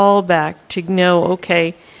the call back, to know,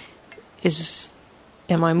 okay,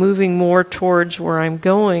 am I moving more towards where I'm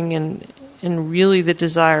going? And really the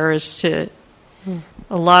desire is to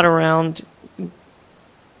a lot around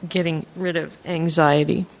getting rid of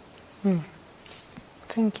anxiety.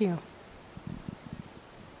 Thank you.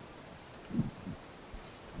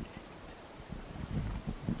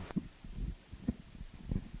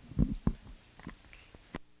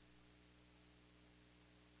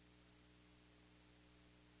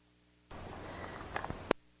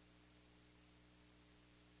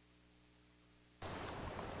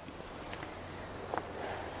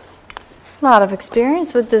 A lot of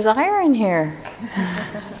experience with desire in here.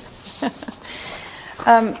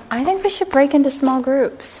 I think we should break into small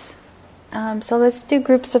groups. So let's do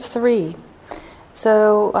groups of 3.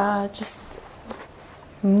 So just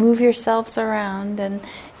move yourselves around, and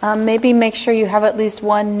maybe make sure you have at least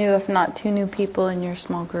 1 new, if not 2 new people in your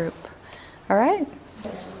small group. All right?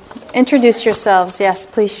 Introduce yourselves. Yes,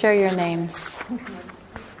 please share your names.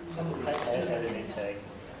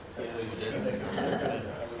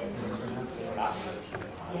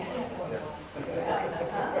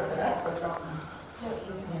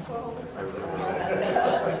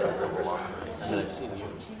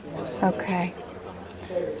 Okay.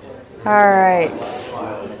 All right.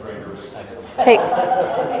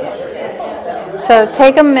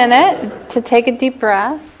 Take a minute to take a deep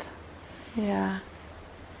breath. Yeah.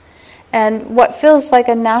 And what feels like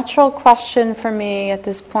a natural question for me at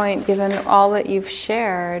this point, given all that you've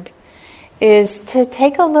shared, is to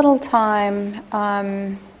take a little time,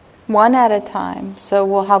 one at a time. So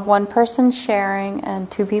we'll have one person sharing and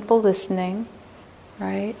two people listening,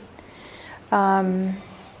 right?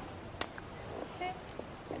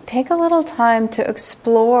 Take a little time to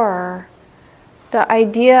explore the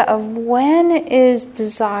idea of when is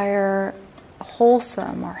desire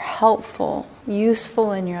wholesome or helpful,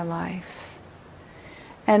 useful in your life?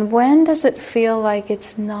 And when does it feel like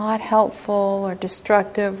it's not helpful or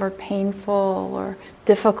destructive or painful or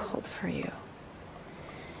difficult for you?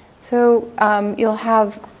 So you'll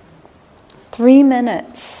have 3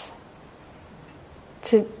 minutes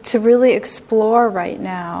to really explore right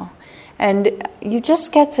now. And you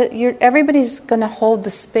just get to, everybody's going to hold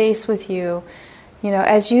the space with you. You know,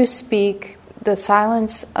 as you speak, the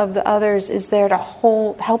silence of the others is there to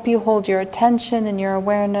help you hold your attention and your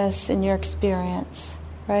awareness and your experience,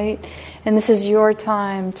 right? And this is your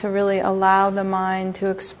time to really allow the mind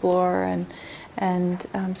to explore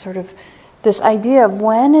and sort of this idea of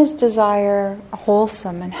when is desire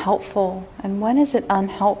wholesome and helpful and when is it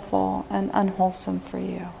unhelpful and unwholesome for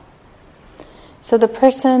you. So the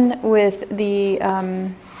person with the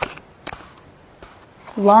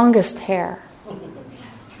longest hair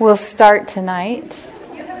will start tonight.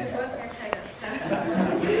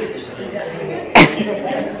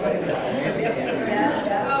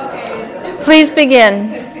 Please begin.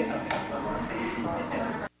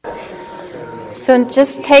 So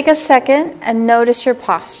just take a second and notice your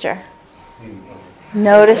posture.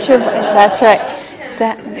 Notice your, that's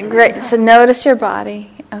right. Great. So notice your body.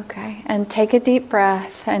 Okay. And take a deep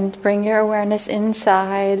breath and bring your awareness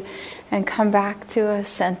inside and come back to a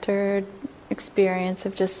centered experience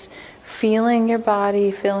of just feeling your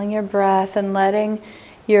body, feeling your breath, and letting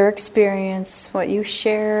your experience, what you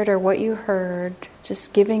shared or what you heard,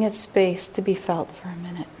 just giving it space to be felt for a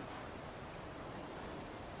minute.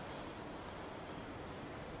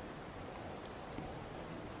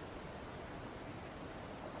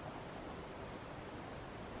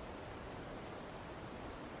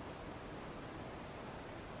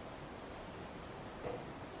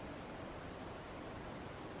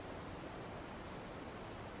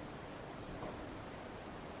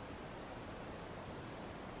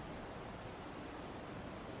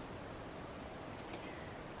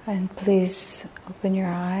 And please open your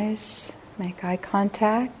eyes, make eye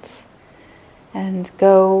contact, and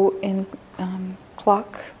go in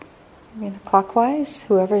clockwise.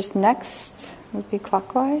 Whoever's next would be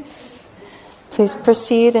clockwise. Please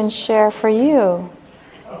proceed and share for you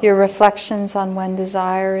your reflections on when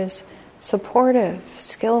desire is supportive,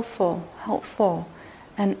 skillful, helpful,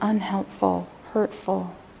 and unhelpful,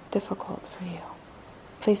 hurtful, difficult for you.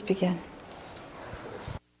 Please begin.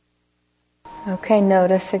 Okay,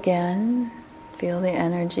 notice again. Feel the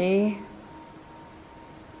energy.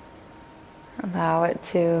 Allow it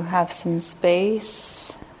to have some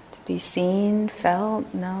space to be seen,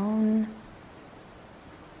 felt, known.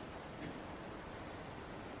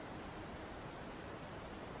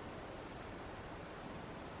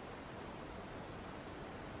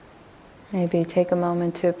 Maybe take a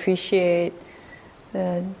moment to appreciate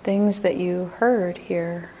the things that you heard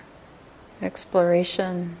here.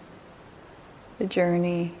 Exploration, the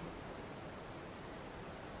journey.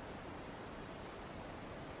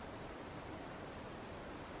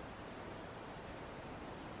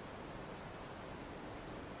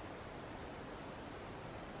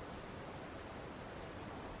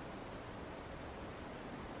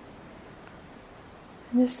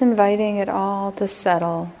 And just inviting it all to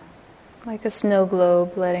settle, like a snow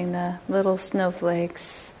globe, letting the little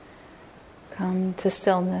snowflakes come to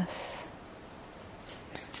stillness.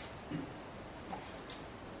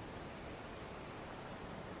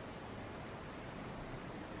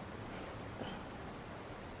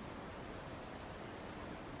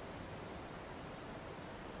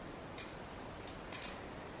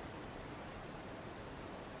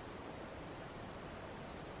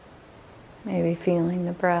 Maybe feeling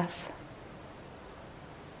the breath.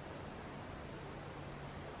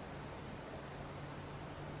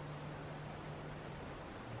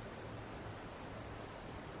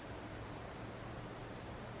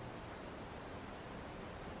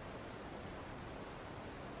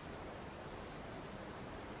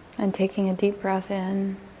 And taking a deep breath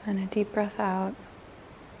in and a deep breath out.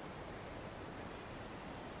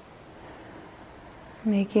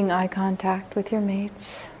 Making eye contact with your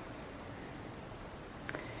mates.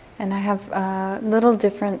 And I have little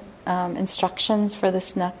different instructions for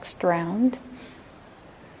this next round.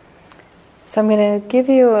 So I'm going to give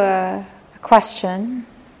you a question.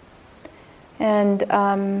 And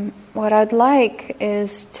what I'd like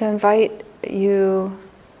is to invite you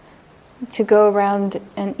to go around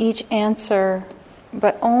and each answer,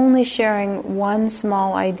 but only sharing one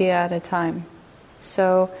small idea at a time.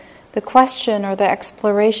 So the question or the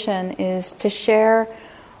exploration is to share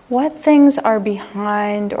what things are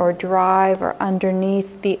behind or drive or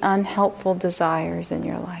underneath the unhelpful desires in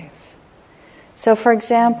your life. So for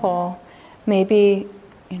example, maybe,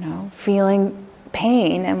 feeling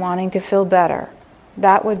pain and wanting to feel better.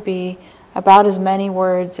 That would be about as many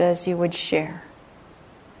words as you would share.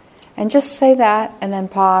 And just say that and then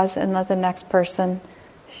pause and let the next person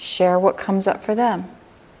share what comes up for them.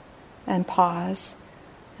 And pause.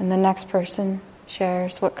 And the next person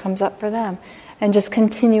shares what comes up for them. And just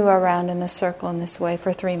continue around in the circle in this way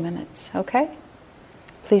for 3 minutes. Okay?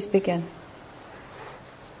 Please begin.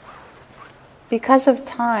 Because of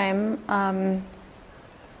time, I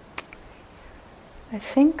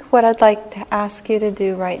think what I'd like to ask you to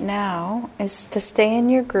do right now is to stay in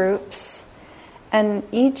your groups and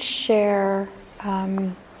each share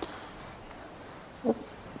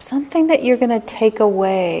something that you're going to take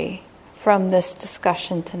away from this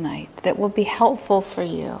discussion tonight that will be helpful for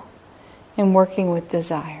you in working with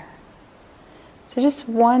desire. So just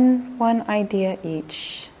one idea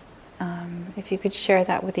each. If you could share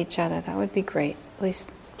that with each other, that would be great. Please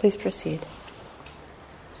proceed.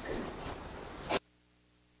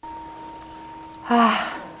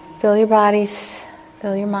 Fill your bodies,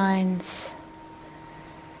 fill your minds.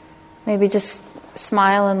 Maybe just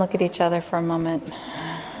smile and look at each other for a moment.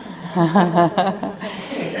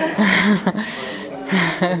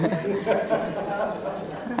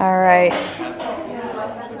 All right.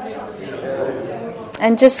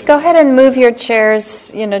 And just go ahead and move your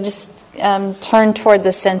chairs, just turn toward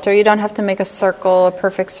the center. You don't have to make a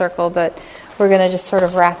perfect circle, but we're going to just sort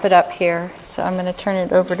of wrap it up here. So I'm going to turn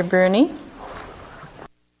it over to Bruni.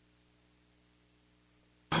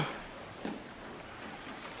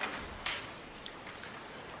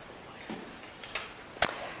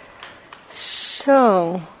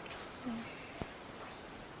 So,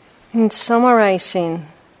 in summarizing,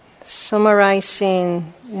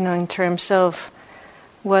 in terms of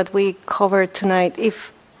what we covered tonight,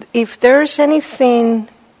 if there's anything,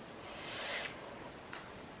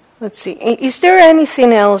 let's see, is there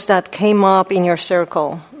anything else that came up in your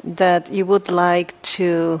circle that you would like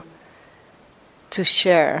to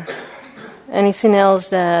share? Anything else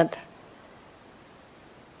that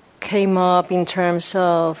came up in terms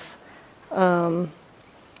of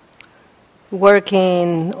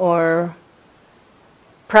working or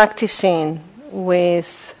practicing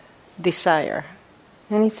with desire?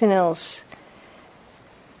 Anything else?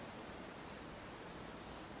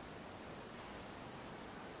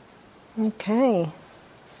 Okay.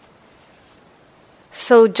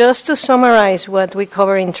 So just to summarize what we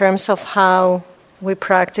cover in terms of how we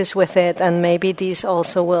practice with it, and maybe this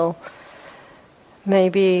also will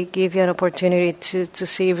maybe give you an opportunity to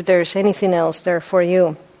see if there's anything else there for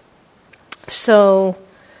you. So,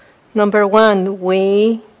 number one,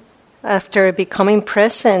 we, after becoming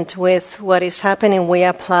present with what is happening, we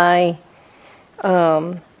apply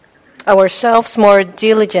ourselves more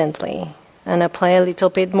diligently and apply a little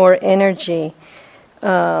bit more energy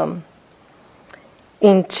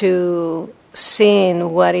into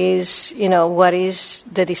seeing what is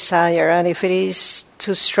the desire, and if it is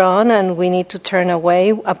too strong and we need to turn away,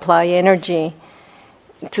 apply energy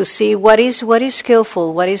to see what is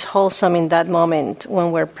skillful, what is wholesome in that moment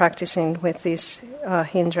when we're practicing with this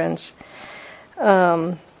hindrance.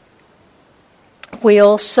 We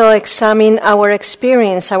also examine our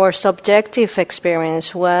experience, our subjective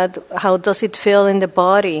experience. How does it feel in the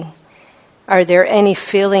body? Are there any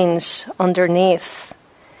feelings underneath?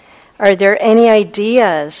 Are there any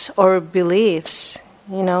ideas or beliefs?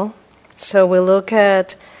 So we look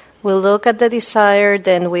at the desire,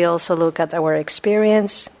 then we also look at our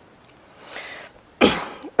experience.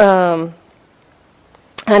 And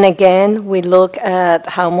again, we look at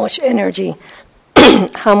how much energy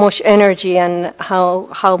and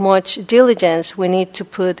how much diligence we need to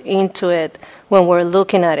put into it when we're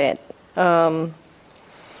looking at it.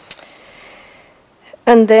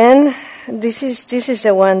 And then this is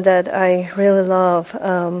the one that I really love.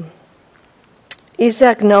 Is the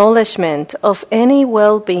acknowledgement of any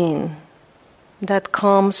well-being that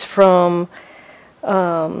comes from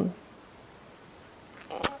when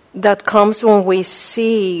we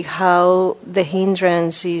see how the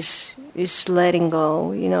hindrance is letting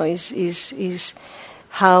go, is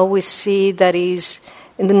how we see that is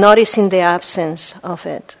noticing the absence of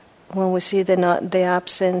it. When we see the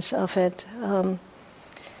absence of it,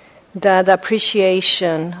 that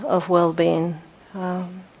appreciation of well-being.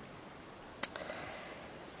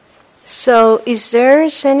 So, is there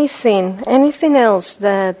anything else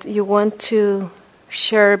that you want to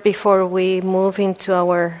share before we move into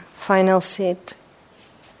our final sit?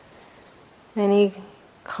 Any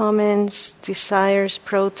comments, desires,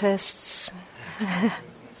 protests,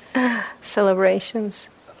 celebrations?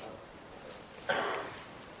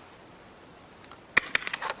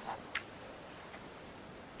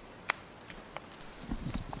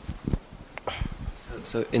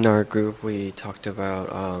 So in our group, we talked about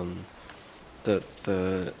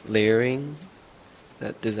the layering,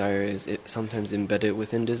 that desire is sometimes embedded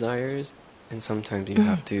within desires, and sometimes you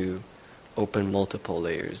have to open multiple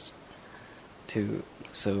layers.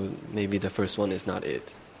 So maybe the first one is not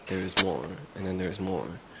it. There's more, and then there's more.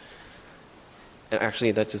 And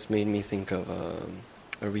actually, that just made me think of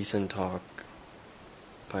a recent talk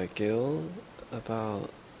by Gil about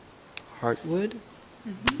heartwood.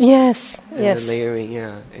 Mm-hmm. Yes, and yes. The layering,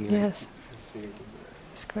 yeah. Anyway, yes.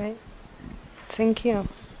 It's great. Thank you.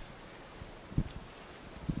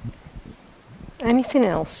 Anything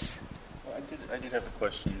else? Well, I did have a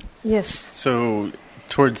question. Yes. So,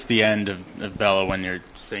 towards the end of Bella, when you're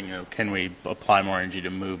saying, can we apply more energy to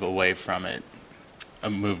move away from it,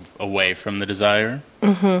 move away from the desire?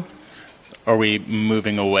 Mm-hmm. Are we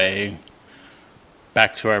moving away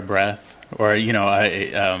back to our breath, or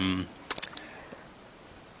in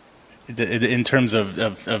terms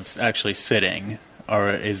of actually sitting, or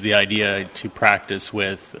is the idea to practice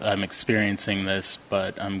with I'm experiencing this,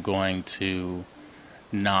 but I'm going to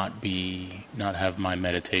not have my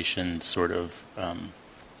meditation sort of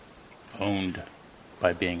owned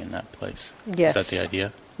by being in that place? Yes. Is that the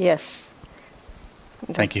idea? Yes.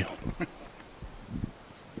 Thank you.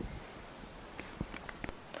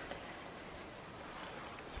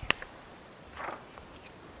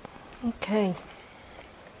 Okay.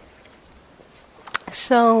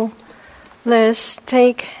 So let's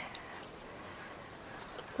take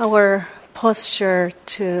our posture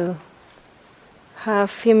to have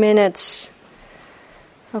a few minutes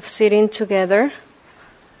of sitting together.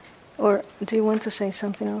 Or do you want to say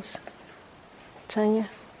something else, Tanya?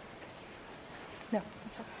 No,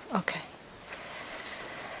 that's okay. Okay.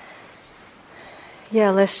 Yeah,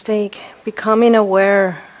 let's take becoming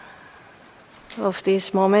aware of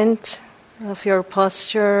this moment, of your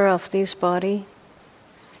posture, of this body.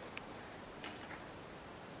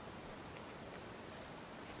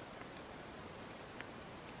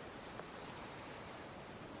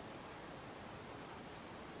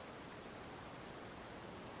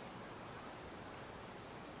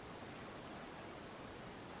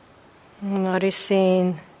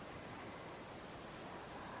 Noticing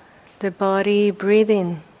the body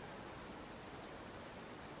breathing.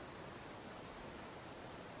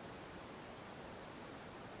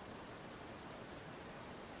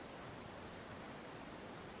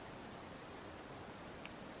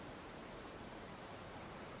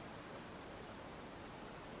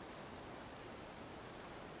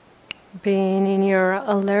 Being in your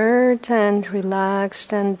alert and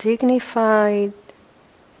relaxed and dignified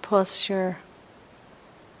posture.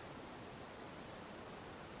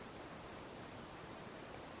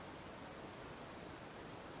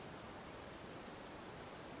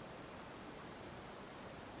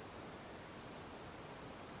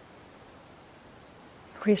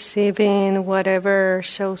 Receiving whatever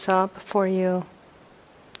shows up for you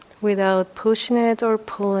without pushing it or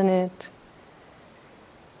pulling it.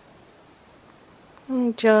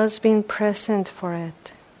 And just being present for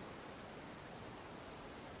it.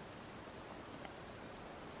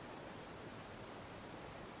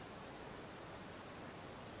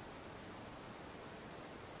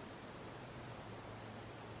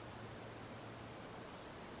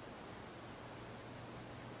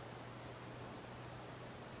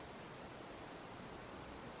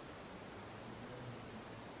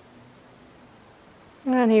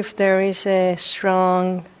 And if there is a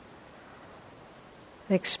strong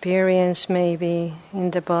experience maybe in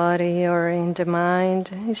the body or in the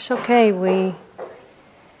mind, it's okay. We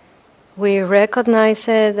recognize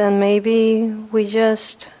it, and maybe we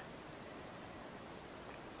just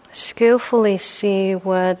skillfully see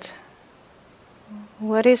what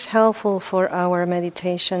is helpful for our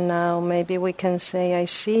meditation now. Maybe we can say, I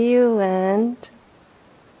see you, and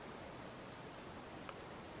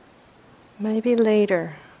maybe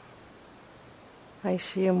later I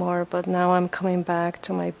see you more, but now I'm coming back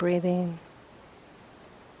to my breathing.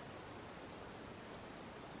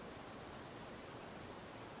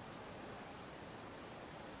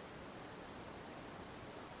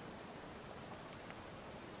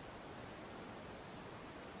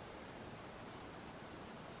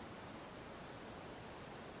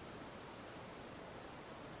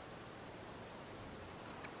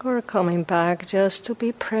 Or coming back just to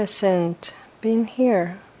be present, being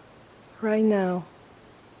here, right now.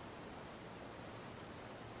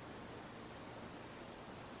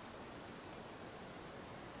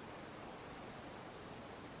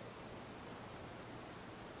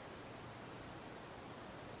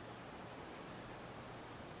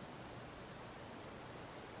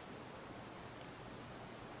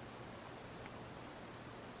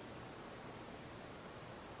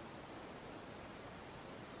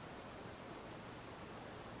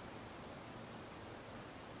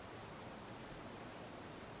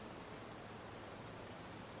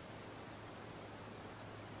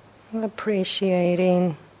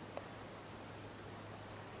 Appreciating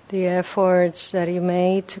the efforts that you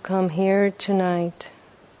made to come here tonight.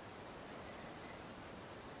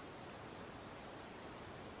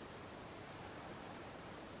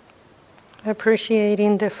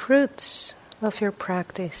 Appreciating the fruits of your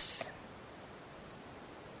practice.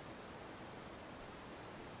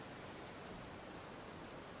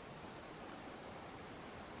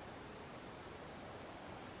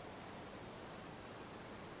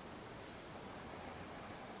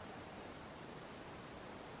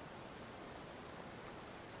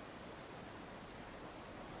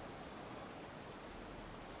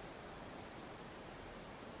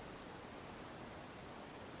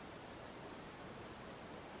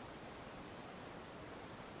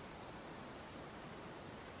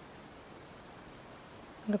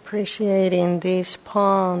 Appreciating this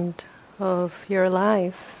pond of your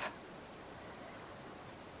life.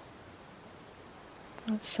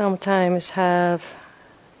 Sometimes have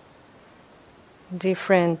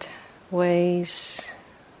different ways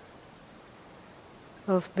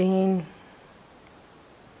of being.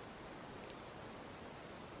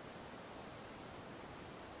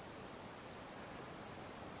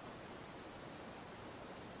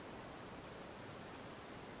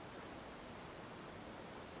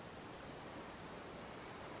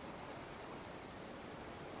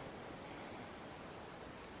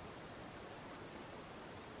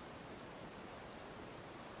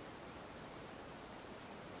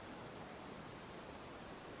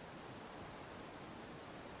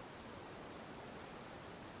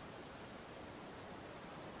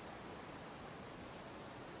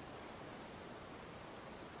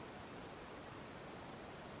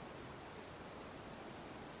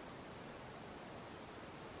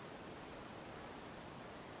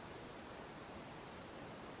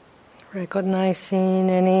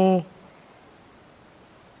 Recognizing any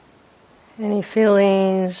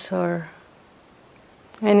feelings or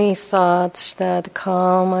any thoughts that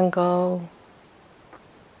come and go.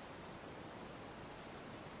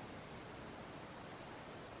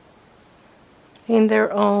 In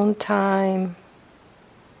their own time.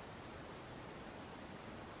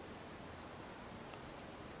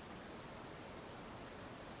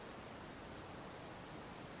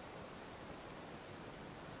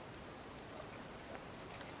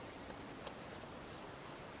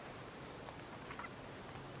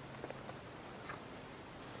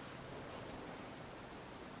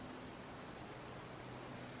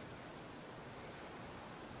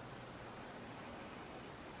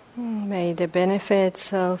 May the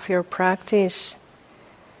benefits of your practice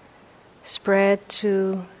spread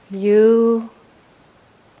to you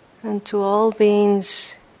and to all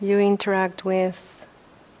beings you interact with,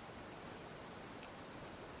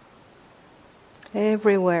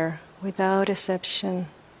 everywhere, without exception.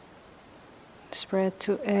 Spread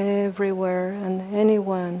to everywhere and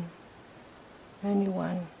anyone.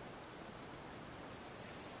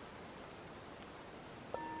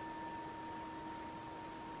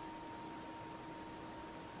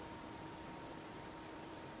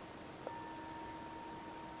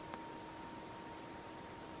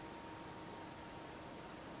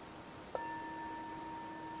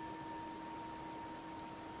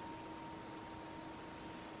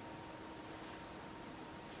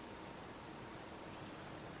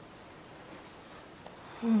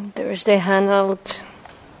 There's the handout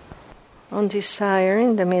on desire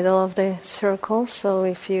in the middle of the circle, so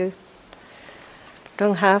if you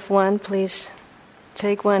don't have one, please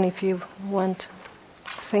take one if you want.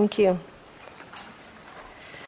 Thank you.